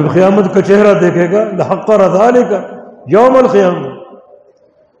 جب قیامت کا چہرہ دیکھے گا لحقر ذلک یوم القیامہ،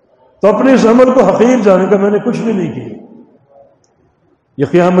 تو اپنے اس عمل کو حقیر جانے کا، میں نے کچھ بھی نہیں کیا۔ یہ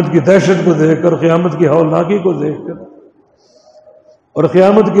قیامت کی دہشت کو دیکھ کر، قیامت کی ہولناکی کو دیکھ کر، اور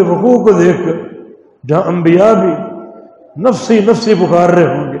قیامت کے وقوع کو دیکھ کر، جہاں انبیاء بھی نفسی نفسی پکار رہے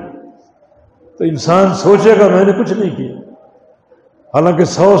ہوں گے، تو انسان سوچے گا میں نے کچھ نہیں کیا، حالانکہ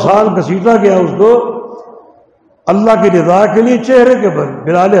 100 سال گھسیٹا گیا اس کو اللہ کی رضا کے لیے، چہرے کے بل،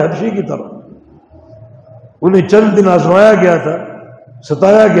 بلال حبشی کی طرح۔ انہیں چند دن آزمایا گیا تھا،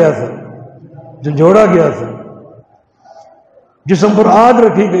 ستایا گیا تھا، جھنجھوڑا گیا تھا، جسم پر آگ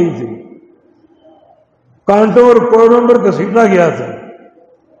رکھی گئی تھی، کانٹوں اور کوڑوں پر گھسیٹا گیا تھا۔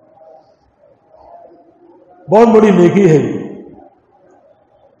 بہت بڑی نیکی ہے یہ۔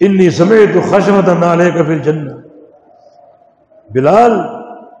 انی سمعت خشمۃ علیک فی الجنہ، بلال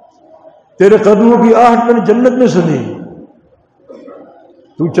تیرے قدموں کی آہٹ میں نے جنت میں سنی،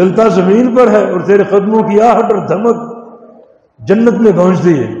 تو چلتا زمین پر ہے اور تیرے قدموں کی آہٹ اور دھمک جنت میں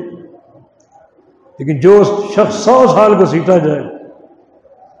پہنچتی ہے۔ لیکن جو شخص 100 سال گھسیٹا جائے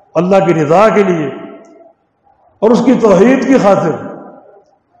اللہ کی رضا کے لیے اور اس کی توحید کی خاطر،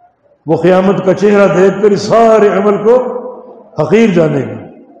 وہ قیامت کا چہرہ دیکھ کر اس سارے عمل کو حقیر جانے گا۔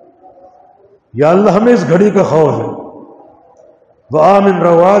 یا اللہ ہمیں اس گھڑی کا خوف ہے، وآمن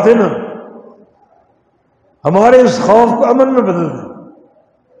روعاتنا، ہمارے اس خوف کو امن میں بدل دے۔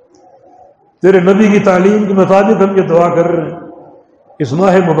 تیرے نبی کی تعلیم کے مطابق ہم یہ دعا کر رہے ہیں، اس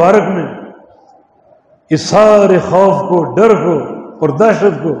ماہ مبارک میں اس سارے خوف کو، ڈر کو اور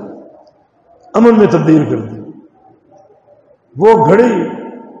دہشت کو امن میں تبدیل کر دے۔ وہ گھڑی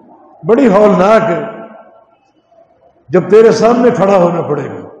بڑی ہولناک ہے جب تیرے سامنے کھڑا ہونا پڑے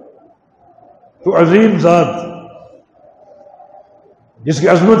گا، تو عظیم ذات جس کی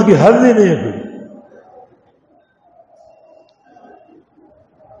عظمت کی حد ہی نہیں ہے،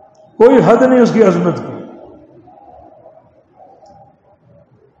 کوئی حد نہیں اس کی عظمت کی۔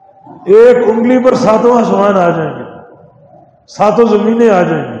 ایک انگلی پر 7واں آسمان آ جائیں گے، ساتوں زمینیں آ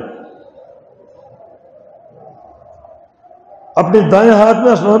جائیں گی، اپنے دائیں ہاتھ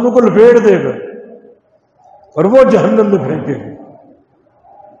میں آسمانوں کو لپیٹ دے گا اور وہ جہنم میں پھینکے گا۔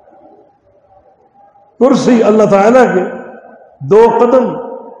 کرسی اللہ تعالیٰ کے 2 قدم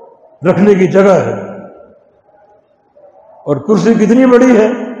رکھنے کی جگہ ہے، اور کرسی کتنی بڑی ہے؟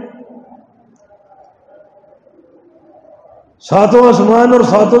 7 آسمان اور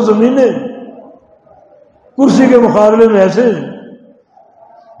 7 زمینیں کرسی کے مقابلے میں ایسے ہیں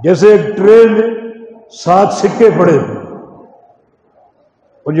جیسے ایک ٹرے میں 7 سکے پڑے ہیں،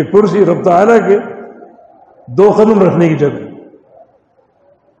 اور یہ کرسی رب تعالیٰ کے 2 قدم رکھنے کی جگہ،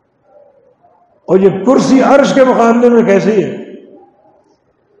 اور یہ کرسی عرش کے مقابلے میں کیسی ہے؟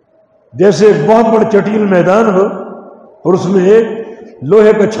 جیسے ایک بہت بڑا چٹیل میدان ہو اور اس میں ایک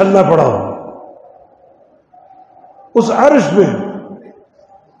لوہے کا چھلا پڑا ہو، اس عرش پہ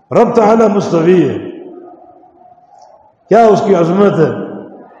رب تعالیٰ مستوی ہے۔ کیا اس کی عظمت ہے،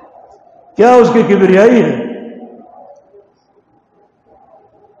 کیا اس کی کبریائی ہے۔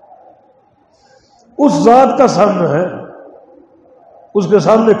 اس ذات کا سامنا ہے، اس کے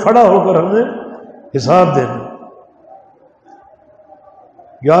سامنے کھڑا ہو کر ہمیں حساب دینا۔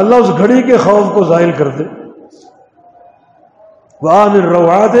 یا اللہ اس گھڑی کے خوف کو زائل کر دے، وآمن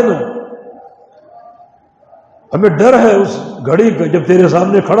روعاتنا، ہمیں ڈر ہے اس گھڑی کا جب تیرے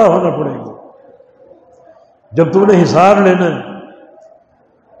سامنے کھڑا ہونا پڑے گا، جب تو نے حساب لینا ہے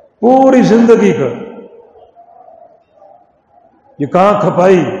پوری زندگی کا، یہ کہاں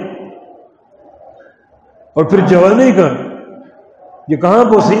کھپائی، اور پھر جوانی کا یہ کہاں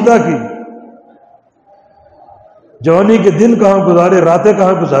بوسیدہ کی، جوانی کے دن کہاں گزارے، راتیں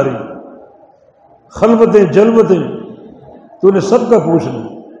کہاں گزاری، خلوتیں جلوتیں، تو نے سب کا پوچھنا،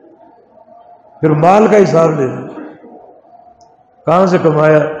 پھر مال کا حساب لینا، کہاں سے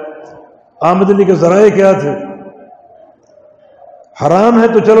کمایا، آمدنی کے ذرائع کیا تھے۔ حرام ہے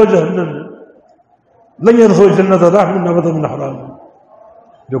تو چلو جہنم میں، لن يدخل جنت رحم نبت من حرام،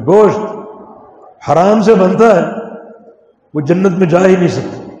 جو گوشت حرام سے بنتا ہے وہ جنت میں جا ہی نہیں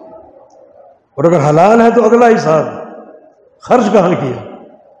سکتا، اور اگر حلال ہے تو اگلا حساب، خرچ کہاں کیا۔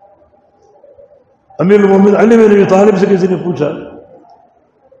 امیر المومنین علی بن ابی طالب سے کسی نے پوچھا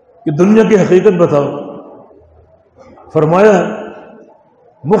کہ دنیا کی حقیقت بتاؤ، فرمایا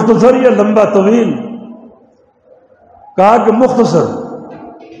مختصر یا لمبا طویل؟ کہا کہ مختصر،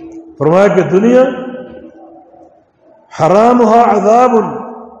 فرمایا کہ دنیا حرامها عذاب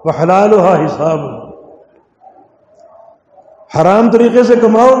وحلالها حساب، حرام طریقے سے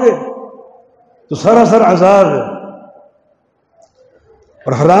کماؤ گے تو سراسر عذاب ہے،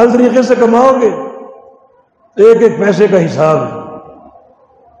 اور حلال طریقے سے کماؤ گے ایک ایک پیسے کا حساب ہے۔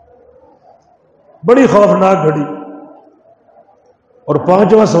 بڑی خوفناک گھڑی۔ اور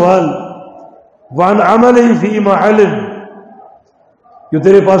 5واں سوال، وعن عملہ فیما علم، جو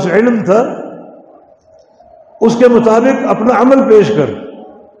تیرے پاس علم تھا اس کے مطابق اپنا عمل پیش کر،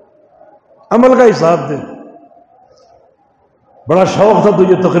 عمل کا حساب دے۔ بڑا شوق تھا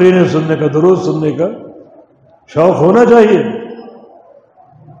تجھے تقریریں سننے کا، دروس سننے کا، شوق ہونا چاہیے،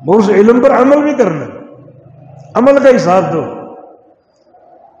 مگر اس علم پر عمل بھی کرنا، عمل کا حساب دو۔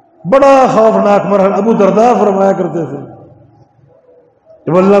 بڑا خوفناک مرحلہ۔ ابو درداء فرمایا کرتے تھے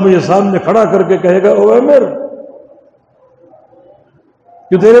جب اللہ مجھے سامنے کھڑا کر کے کہے گا او عمر،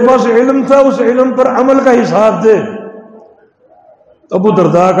 جو تیرے پاس علم تھا اس علم پر عمل کا حساب دے، ابو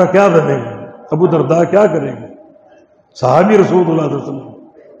درداء کا کیا بنے گا؟ ابو درداء کیا کریں گے؟ صحابی رسول اللہ صلی اللہ علیہ وسلم،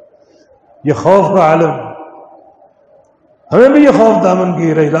 یہ خوف کا عالم۔ ہمیں بھی یہ خوف دامن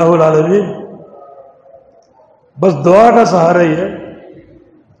کی رہی الہ العالمین، بس دعا کا سہارا ہی ہے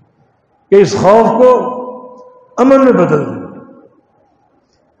کہ اس خوف کو امن میں بدل دے۔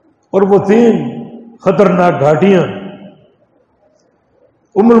 اور وہ 3 خطرناک گھاٹیاں،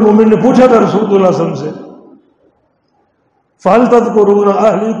 ام المومنین نے پوچھا تھا رسول اللہ صلی اللہ علیہ وسلم سے، فَهَلْ تَذْكُرُونَ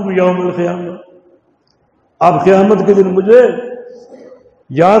أَهْلِكُمْ يَوْمَ الْقِيَامَةِ، آپ قیامت کے دن مجھے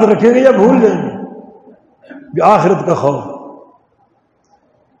یاد رکھیں گے یا بھول جائیں گے؟ یہ آخرت کا خوف۔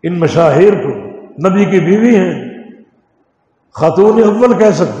 ان مشاہیر کو، نبی کی بیوی ہیں، خاتون اول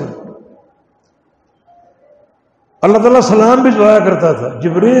کہہ سکتے، اللہ تعالیٰ سلام بھی دعایا کرتا تھا،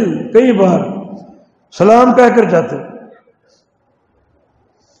 جبریل کئی بار سلام کہہ کر جاتے،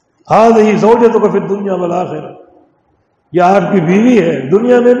 ہذہ زوجتک فی الدنیا والآخرہ، یہ آپ کی بیوی ہے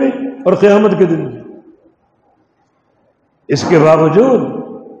دنیا میں بھی اور قیامت کے دن بھی۔ اس کے باوجود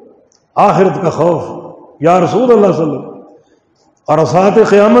آخرت کا خوف، یا رسول اللہ صلی اللہ علیہ وسلم، اور ساعت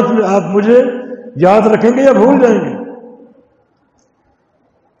قیامت میں آپ مجھے یاد رکھیں گے یا بھول جائیں گے؟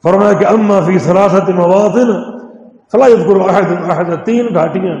 فرمایا کہ اما فی 3 مواطن فلا یذکر احد احد، 3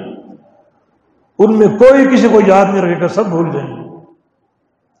 گھاٹیاں ان میں کوئی کسی کو یاد نہیں رہے گا، سب بھول جائیں گے۔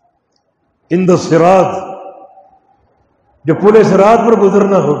 عند الصراط، جو پورے صراط پر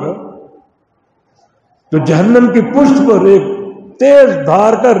گزرنا ہوگا تو جہنم کی پشت پر ایک تیز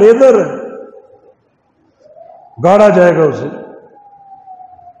دھار کا ریزر ہے، گاڑا جائے گا اسے۔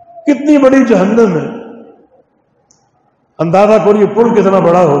 کتنی بڑی جہنم ہے، اندازہ کریے پل کتنا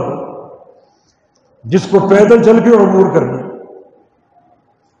بڑا ہوگا جس کو پیدل چل کے عبور کرنا،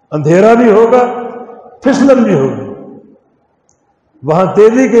 اندھیرا بھی ہوگا، پھسلن بھی ہوگی۔ وہاں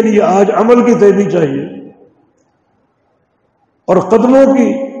تیزی کے لیے آج عمل کی تیزی چاہیے، اور قدموں کی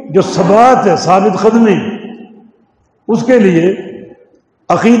جو ثبات ہے، ثابت قدمی، اس کے لیے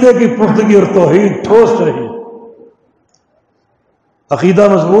عقیدے کی پختگی اور توحید ٹھوس چاہیے۔ عقیدہ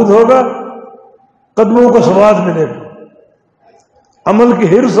مضبوط ہوگا، قدموں کو ثبات ملے گا، عمل کی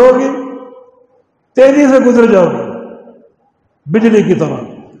حرص ہوگی، تیزی سے گزر جاؤ گے، بجلی کی طرح،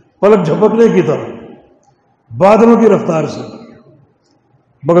 پلک جھپکنے کی طرح، بادلوں کی رفتار سے۔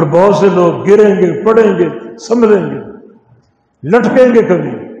 مگر بہت سے لوگ گریں گے، پڑیں گے، سنبھلیں گے، لٹکیں گے،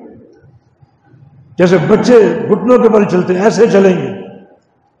 کبھی جیسے بچے گھٹنوں کے بل چلتے ہیں ایسے چلیں گے۔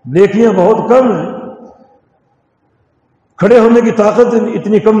 نیکیاں بہت کم ہیں، کھڑے ہونے کی طاقت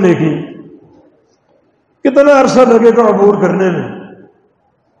اتنی کم نیکی، کتنا عرصہ لگے گا عبور کرنے میں۔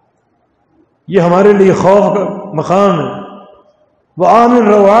 یہ ہمارے لیے خوف کا مقام ہے۔ وَآمِن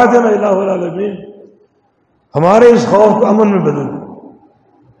رَوَعَاتِنَا إِلَٰهُ الْعَالَمِينَ، ہمارے اس خوف کو امن میں بدل۔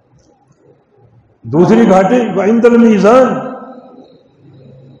 دوسری گھاٹی وعند المیزان،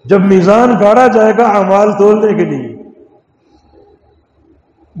 جب میزان گاڑا جائے گا اعمال تولنے کے لیے،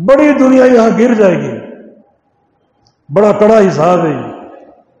 بڑی دنیا یہاں گر جائے گی، بڑا کڑا حساب ہے۔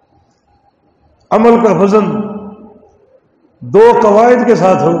 عمل کا وزن دو قواعد کے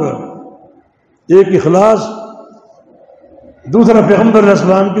ساتھ ہوگا، ایک اخلاص، دوسرا پیغمبر علیہ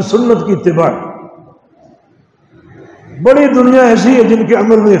السلام کی سنت کی اتباع۔ بڑی دنیا ایسی ہے جن کے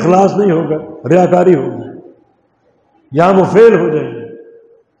عمل میں اخلاص نہیں ہوگا، ریاکاری ہوگی، یہاں وہ فیل ہو جائیں گے۔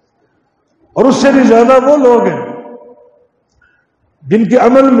 اور اس سے بھی زیادہ وہ لوگ ہیں جن کے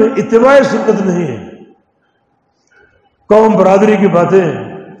عمل میں اتباع سنت نہیں ہے، قوم برادری کی باتیں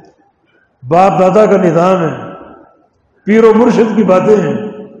ہیں، باپ دادا کا نظام ہے، پیر و مرشد کی باتیں ہیں،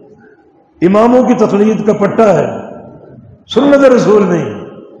 اماموں کی تقلید کا پٹا ہے، سنت رسول نہیں۔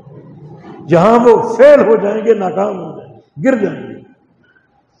 یہاں وہ فیل ہو جائیں گے، ناکام ہو جائیں گے، گر جائیں گے۔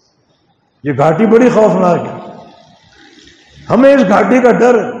 یہ گھاٹی بڑی خوفناک ہے، ہمیں اس گھاٹی کا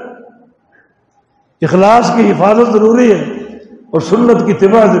ڈر ہے۔ اخلاص کی حفاظت ضروری ہے اور سنت کی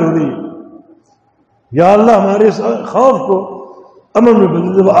اتباع ضروری ہے۔ یا اللہ ہمارے اس خوف کو امن میں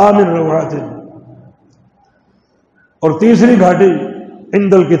بدل دے، وآمن روعاتنا۔ اور تیسری گھاٹی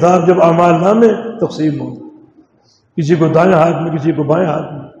عند الکتاب، جب اعمال نامے تقسیم ہوں، کسی کو دائیں ہاتھ میں، کسی کو بائیں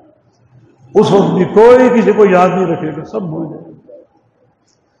ہاتھ میں، اس وقت بھی کوئی کسی کو یاد نہیں رکھے گا، سب بھول جائے گا۔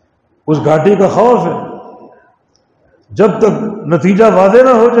 اس گھاٹی کا خوف ہے، جب تک نتیجہ واضح نہ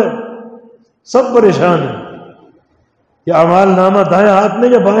ہو جائے سب پریشان ہیں کہ اعمال نامہ دائیں ہاتھ میں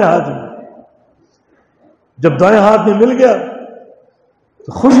یا بائیں ہاتھ میں۔ جب دائیں ہاتھ میں مل گیا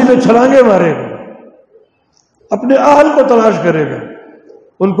تو خوشی سے چھلانگے مارے گا، اپنے اہل کو تلاش کرے گا،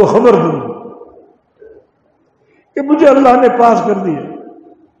 ان کو خبر دوں کہ مجھے اللہ نے پاس کر دیا،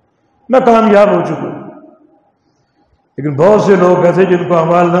 میں کامیاب ہو چکا ہوں۔ لیکن بہت سے لوگ ایسے جن کو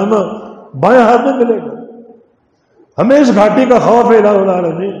اعمال نامہ بائیں ہاتھ میں ملے گا۔ ہمیں اس گھاٹی کا خوف ہے الہ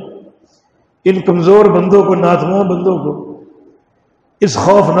العالمین۔ ان کمزور بندوں کو، ناتواں بندوں کو اس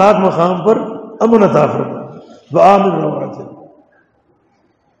خوفناک مقام پر امن عطا فرما۔ وآمن روعاتنا۔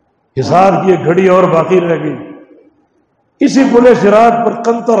 حساب کی ایک گھڑی اور باقی رہ گئی، اسی پل صراط پر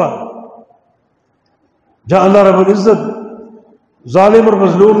قنطرہ، جہاں اللہ رب العزت ظالم اور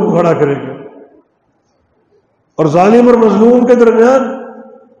مظلوم کو کھڑا کرے گا، اور ظالم اور مظلوم کے درمیان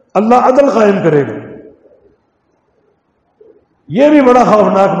اللہ عدل قائم کرے گا۔ یہ بھی بڑا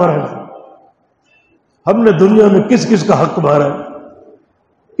خوفناک مرحلہ ہے۔ ہم نے دنیا میں کس کس کا حق مارا ہے،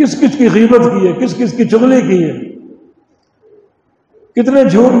 کس کس کی غیبت کی ہے، کس کس کی چغلی کی ہے، کتنے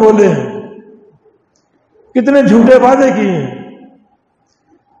جھوٹ بولے ہیں، کتنے جھوٹے وعدے کیے ہیں،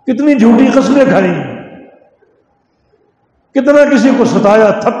 کتنی جھوٹی قسمیں کھائی ہیں، کتنا کسی کو ستایا،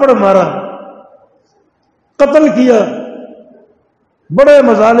 تھپڑ مارا، قتل کیا، بڑے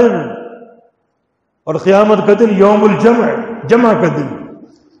مظالم ہیں۔ اور قیامت کا دن یوم الجمع، جمع کا دن،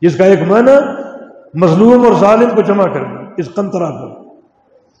 جس کا ایک معنی مظلوم اور ظالم کو جمع کرنا، اس قنطرہ پر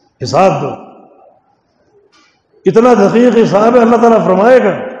حساب دو۔ اتنا دقیق حساب ہے، اللہ تعالیٰ فرمائے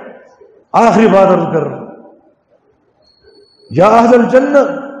گا، آخری بات عرض کر رہا ہوں، یا اہل الجنہ،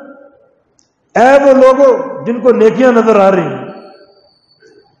 اے وہ لوگوں جن کو نیکیاں نظر آ رہی ہیں،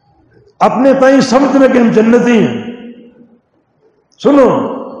 اپنے تائیں سمجھنے کہ ہم جنتی ہیں، سنو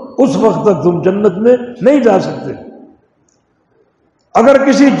اس وقت تک تم جنت میں نہیں جا سکتے۔ اگر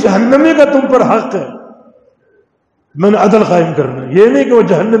کسی جہنمی کا تم پر حق ہے، میں نے عدل قائم کرنا ہے، یہ نہیں کہ وہ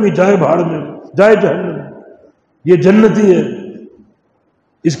جہنمی جائے بھاڑ میں، جائے جہنم میں، یہ جنتی ہے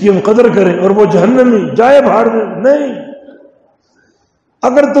اس کی ہم قدر کریں، اور وہ جہنمی جائے بھاڑ میں، نہیں۔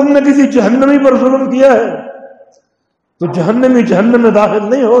 اگر تم نے کسی جہنمی پر ظلم کیا ہے تو جہنمی جہنم میں داخل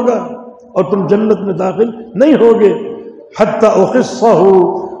نہیں ہوگا اور تم جنت میں داخل نہیں ہوگے، حتی اقصہ،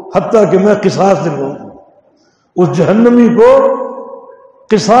 حتیٰ کہ میں قصاص دلواؤں، اس جہنمی کو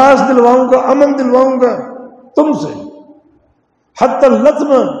قصاص دلواؤں گا، امن دلواؤں گا تم سے، حتی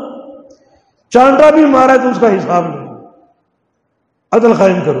اللطمہ، چانٹا بھی مارا ہے تو اس کا حساب نہیں، عدل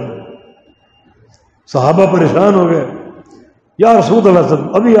قائم کروں گا۔ صحابہ پریشان ہو گئے، یا رسول اللہ صلی اللہ علیہ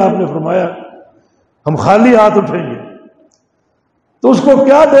وسلم ابھی آپ نے فرمایا ہم خالی ہاتھ اٹھیں گے، تو اس کو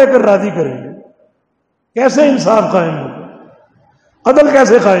کیا دے کر راضی کریں گے؟ کیسے انصاف قائم ہوگا؟ عدل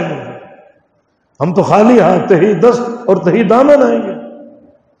کیسے قائم ہوگا؟ ہم تو خالی ہاتھ، تہی دست اور تہی دامن آئیں گے۔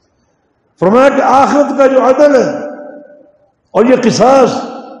 فرمایا کہ آخرت کا جو عدل ہے اور یہ قصاص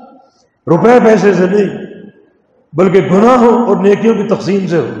روپے پیسے سے نہیں بلکہ گناہوں اور نیکیوں کی تقسیم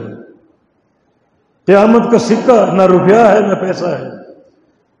سے ہوگا۔ قیامت کا سکہ نہ روپیہ ہے نہ پیسہ ہے،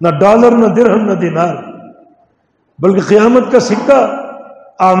 نہ ڈالر نہ درہم نہ دینار، بلکہ قیامت کا سکہ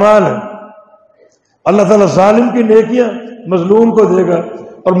اعمال ہے۔ اللہ تعالیٰ ظالم کی نیکیاں مظلوم کو دے گا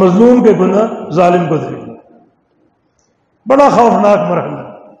اور مظلوم کے گناہ ظالم کو دے گا۔ بڑا خوفناک مرحلہ،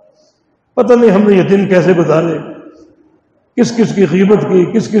 پتہ نہیں ہم نے یہ دن کیسے گزارے، کس کس کی غیبت کی،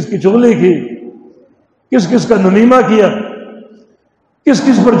 کس کس کی چغلی کی، کس کس کا نمیمہ کیا، کس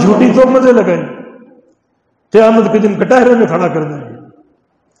کس پر جھوٹی تہمتیں لگائی۔ قیامت کے دن کٹہرے میں کھڑا کر دیں گے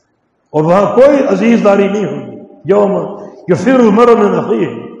اور وہاں کوئی عزیز داری نہیں ہوگی۔ یوم یفر المرء من اخیہ،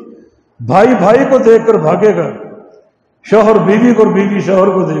 بھائی بھائی کو دیکھ کر بھاگے گا، شوہر بیوی کو اور بیوی شوہر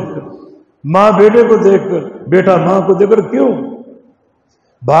کو دیکھ کر، ماں بیٹے کو دیکھ کر، بیٹا ماں کو دیکھ کر۔ کیوں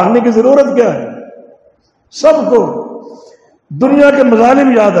بھاگنے کی ضرورت کیا ہے؟ سب کو دنیا کے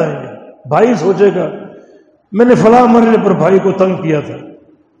مظالم یاد آئیں گے۔ بھائی سوچے گا میں نے فلاں مرحلے پر بھائی کو تنگ کیا تھا،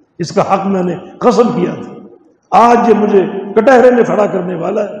 اس کا حق میں نے قسم کیا تھا، آج یہ مجھے کٹہرے میں کھڑا کرنے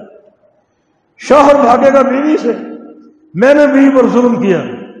والا ہے۔ شوہر بھاگے گا بیوی سے، میں نے بیوی پر ظلم کیا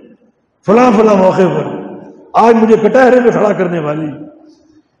فلاں فلاں موقع پر، آج مجھے کٹہرے میں کھڑا کرنے والی۔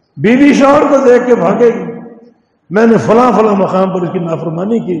 بیوی شوہر کو دیکھ کے بھاگے گی، میں نے فلاں فلاں مقام پر اس کی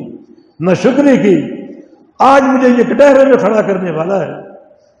نافرمانی کی، ناشکری کی، آج مجھے یہ کٹہرے میں کھڑا کرنے والا ہے۔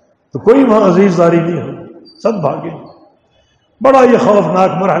 تو کوئی وہاں عزیز داری نہیں ہو، سب بھاگے۔ بڑا یہ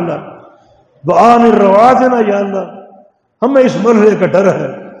خوفناک مرحلہ۔ وآمر رواتنا، یا اللہ ہمیں اس مرحلے کا ڈر ہے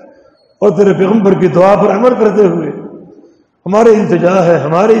اور تیرے پیغمبر کی دعا پر عمل کرتے ہوئے ہمارے التجا ہے،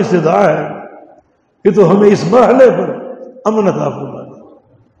 ہماری استدعا ہے کہ تو ہمیں اس مرحلے پر امن عطا فرما دے۔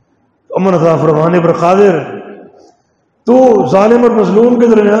 امن عطا فرمانے پر قادر ہے۔ تو ظالم اور مظلوم کے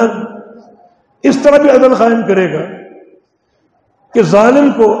درمیان اس طرح بھی عدل قائم کرے گا کہ ظالم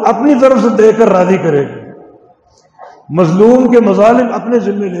کو اپنی طرف سے دے کر راضی کرے گا، مظلوم کے مظالم اپنے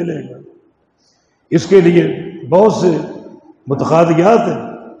ذمے لے لے گا۔ اس کے لیے بہت سے متقاضیات ہیں۔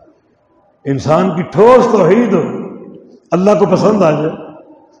 انسان کی ٹھوس توحید ہو، اللہ کو پسند آ جائے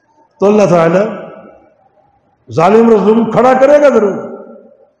تو اللہ تعالیٰ ظالم اور مظلوم کھڑا کرے گا ضرور،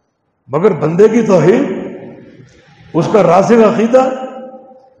 مگر بندے کی توحید، اس کا راسخ عقیدہ،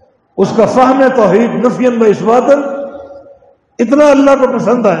 اس کا فہم توحید نفیاً و اثباتاً اتنا اللہ کو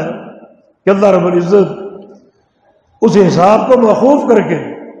پسند آیا کہ اللہ رب العزت اس حساب کو موقوف کر کے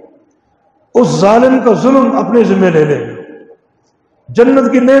اس ظالم کا ظلم اپنے ذمہ لے لے گا،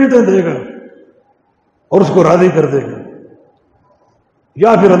 جنت کی نعمتیں دے گا اور اس کو راضی کر دے گا۔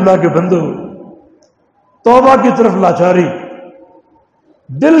 یا پھر اللہ کے بندو توبہ کی طرف لاچاری،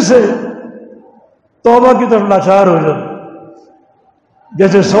 دل سے توبہ کی طرف لاچار ہو جائے،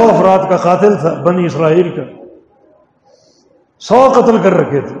 جیسے 100 افراد کا قاتل تھا بنی اسرائیل کا، 100 قتل کر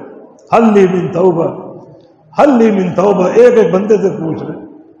رکھے تھے، حل لی من توبہ، حل لی من توبہ، ایک ایک بندے سے پوچھ رہے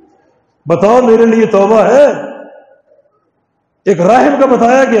بتاؤ میرے لیے توبہ ہے؟ ایک راہب کا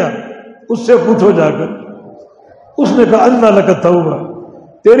بتایا گیا، اس سے پوچھو جا کر، اس نے کہا اللہ لک توبہ،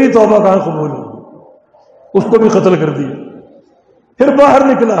 تیری توبہ کہاں قبول ہو؟ اس کو بھی قتل کر دیا۔ پھر باہر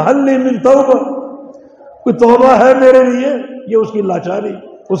نکلا، حل لی من توبہ، کوئی توبہ ہے میرے لیے؟ یہ اس کی لاچاری،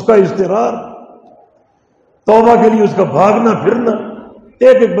 اس کا اضطرار، توبہ کے لیے اس کا بھاگنا پھرنا،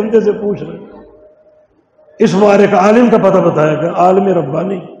 ایک ایک بندے سے پوچھ رہے۔ اس بار ایک عالم کا پتہ بتایا گیا، عالم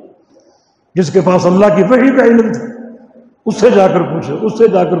ربانی، جس کے پاس اللہ کی وحی کا علم تھا، اس سے جا کر پوچھا، اس سے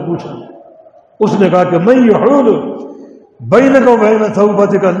جا کر پوچھا۔ اس نے کہا کہ من یحول بینک و بین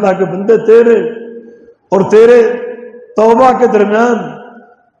توبتک، اللہ کے بندے تیرے اور تیرے توبہ کے درمیان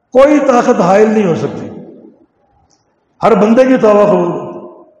کوئی طاقت حائل نہیں ہو سکتی، ہر بندے کی توبہ قبول ہوتی۔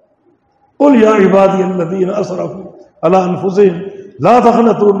 قل یا عبادی الذین اسرفوا علی انفسہم لا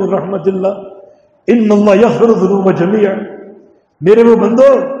تقنطوا من رحمت اللہ ان اللہ یغفر الذنوب جميعا، میرے وہ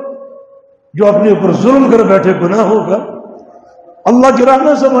بندو جو اپنے اوپر ظلم کر بیٹھے گناہوں کا، اللہ کی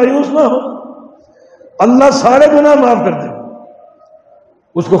رحمت سے مایوس نہ ہو، اللہ سارے گناہ معاف کر دے۔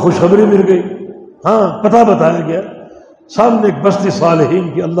 اس کو خوشخبری مل گئی، ہاں پتہ بتایا گیا، سامنے ایک بستی صالحین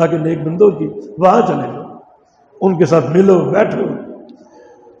کی، اللہ کے نیک بندوں کی، وہاں چلے جاؤ، ان کے ساتھ ملو بیٹھو،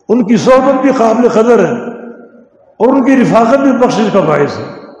 ان کی صحبت بھی قابل قدر ہے اور ان کی رفاقت بھی بخشش کا باعث ہے،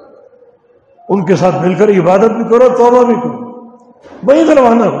 ان کے ساتھ مل کر عبادت بھی کرو، توبہ بھی کرو، وہیں سے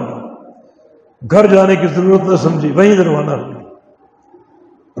روانہ ہوگی، گھر جانے کی ضرورت نہ سمجھی، وہیں سے روانہ ہوگی۔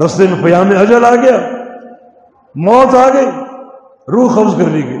 رستے میں پیام اجل آ گیا، موت آ گئی، روح قبض کر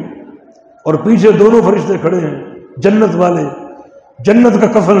لی گئی، اور پیچھے دونوں فرشتے کھڑے ہیں، جنت والے جنت کا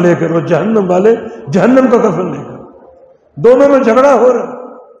کفن لے کر اور جہنم والے جہنم کا کفن لے کر، دونوں میں جھگڑا ہو رہا،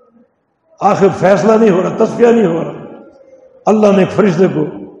 آخر فیصلہ نہیں ہو رہا، تصفیہ نہیں ہو رہا۔ اللہ نے ایک فرشتے کو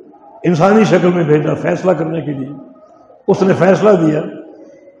انسانی شکل میں بھیجا فیصلہ کرنے کے لیے، اس نے فیصلہ دیا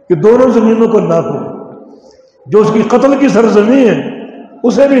کہ دونوں زمینوں کو ناپو، جو اس کی قتل کی سرزمین ہے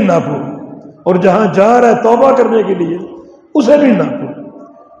اسے بھی ناپو، اور جہاں جا رہا ہے توبہ کرنے کے لیے اسے بھی ناپو،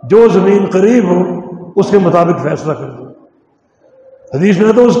 جو زمین قریب ہو اس کے مطابق فیصلہ کر دو۔ حدیث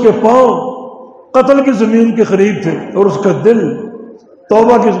میں تو اس کے پاؤں قتل کی زمین کے قریب تھے اور اس کا دل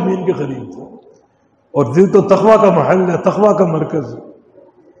توبہ کی زمین کے قریب تھا، اور دل تو تقویٰ کا محل ہے، تقویٰ کا مرکز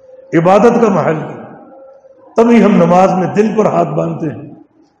ہے، عبادت کا محل ہے، تبھی ہم نماز میں دل پر ہاتھ باندھتے ہیں،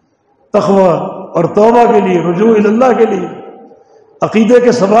 تقویٰ اور توبہ کے لیے، رجوع اللہ کے لیے، عقیدے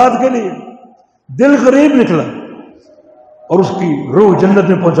کے ثبات کے لیے۔ دل قریب نکلا اور اس کی روح جنت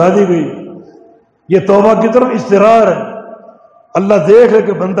میں پہنچا دی گئی۔ یہ توبہ کی طرف اضطرار ہے، اللہ دیکھ ہے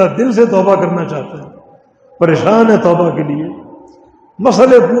کہ بندہ دل سے توبہ کرنا چاہتا ہے، پریشان ہے توبہ کے لیے،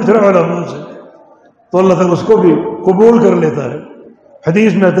 مسئلے پوچھ رہا ہے علماء سے، تو اللہ تعالیٰ اس کو بھی قبول کر لیتا ہے۔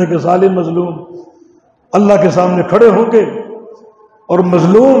 حدیث میں آتا ہے کہ ظالم مظلوم اللہ کے سامنے کھڑے ہو کے اور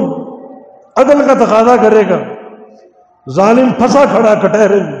مظلوم عدل کا تقاضا کرے گا، ظالم پھنسا کھڑا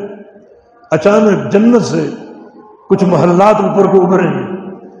کٹہرے میں، اچانک جنت سے کچھ محلات اوپر کو ابھریں گے،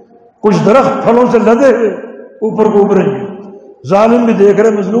 کچھ درخت پھلوں سے لدے ہوئے اوپر کو ابھریں گے، ظالم بھی دیکھ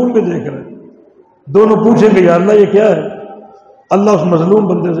رہے مظلوم بھی دیکھ رہے، دونوں پوچھیں گے یا اللہ یہ کیا ہے؟ اللہ اس مظلوم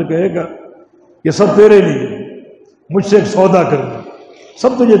بندے سے کہے گا یہ سب تیرے لیے، مجھ سے ایک سودا کر دے،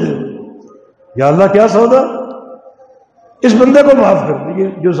 سب تجھے دے دوں۔ یا اللہ کیا سودا؟ اس بندے کو معاف کر دیجیے،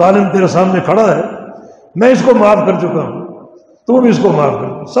 جو ظالم تیرے سامنے کھڑا ہے میں اس کو معاف کر چکا ہوں، تو بھی اس کو معاف کر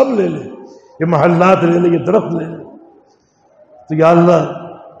دے، سب لے لے، یہ محلات لے لے، یہ درخت لے لے۔ تو یا اللہ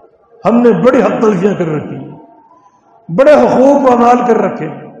ہم نے بڑی حق تلفیاں کر رکھی ہیں، بڑے حقوق و اعمال کر رکھے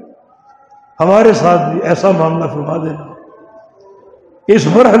ہیں، ہمارے ساتھ بھی ایسا معاملہ فرما دینا کہ اس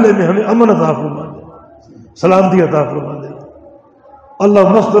مرحلے میں ہمیں امن عطا فرما دینا، سلامتی عطا فرما دینا۔ اللہ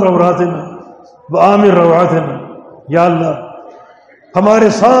مستر عوراتنا وعامر روعاتنا، یا اللہ ہمارے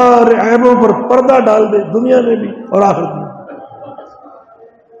سارے عیبوں پر پردہ ڈال دے، دنیا میں بھی اور آخرت میں،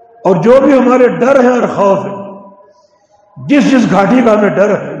 اور جو بھی ہمارے ڈر ہیں اور خوف ہیں، جس گھاٹی کا ہمیں ڈر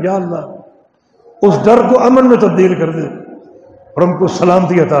ہے یا اللہ اس ڈر کو امن میں تبدیل کر دے اور ہم کو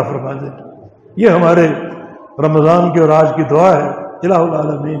سلامتی عطا فرما دے۔ یہ ہمارے رمضان کے اور آج کی دعا ہے، الہ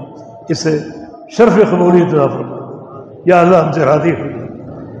العالمین اسے شرف قبولیت عطا فرما دے۔ یا اللہ ہم سے راضی ہو جائے،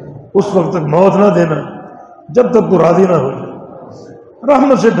 اس وقت تک موت نہ دینا جب تک تو راضی نہ ہو جائے،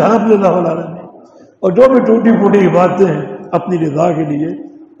 رحمت سے ڈھانپ لے اللہ العالمین، اور جو بھی ٹوٹی پھوٹی باتیں ہیں اپنی رضا کے لیے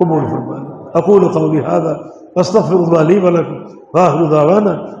قبول فرما لے۔ اقول قولی ھذا واستغفر اللہ لی ولکم وآخر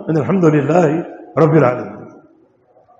دعوانا ان الحمد للہ رب العالمین۔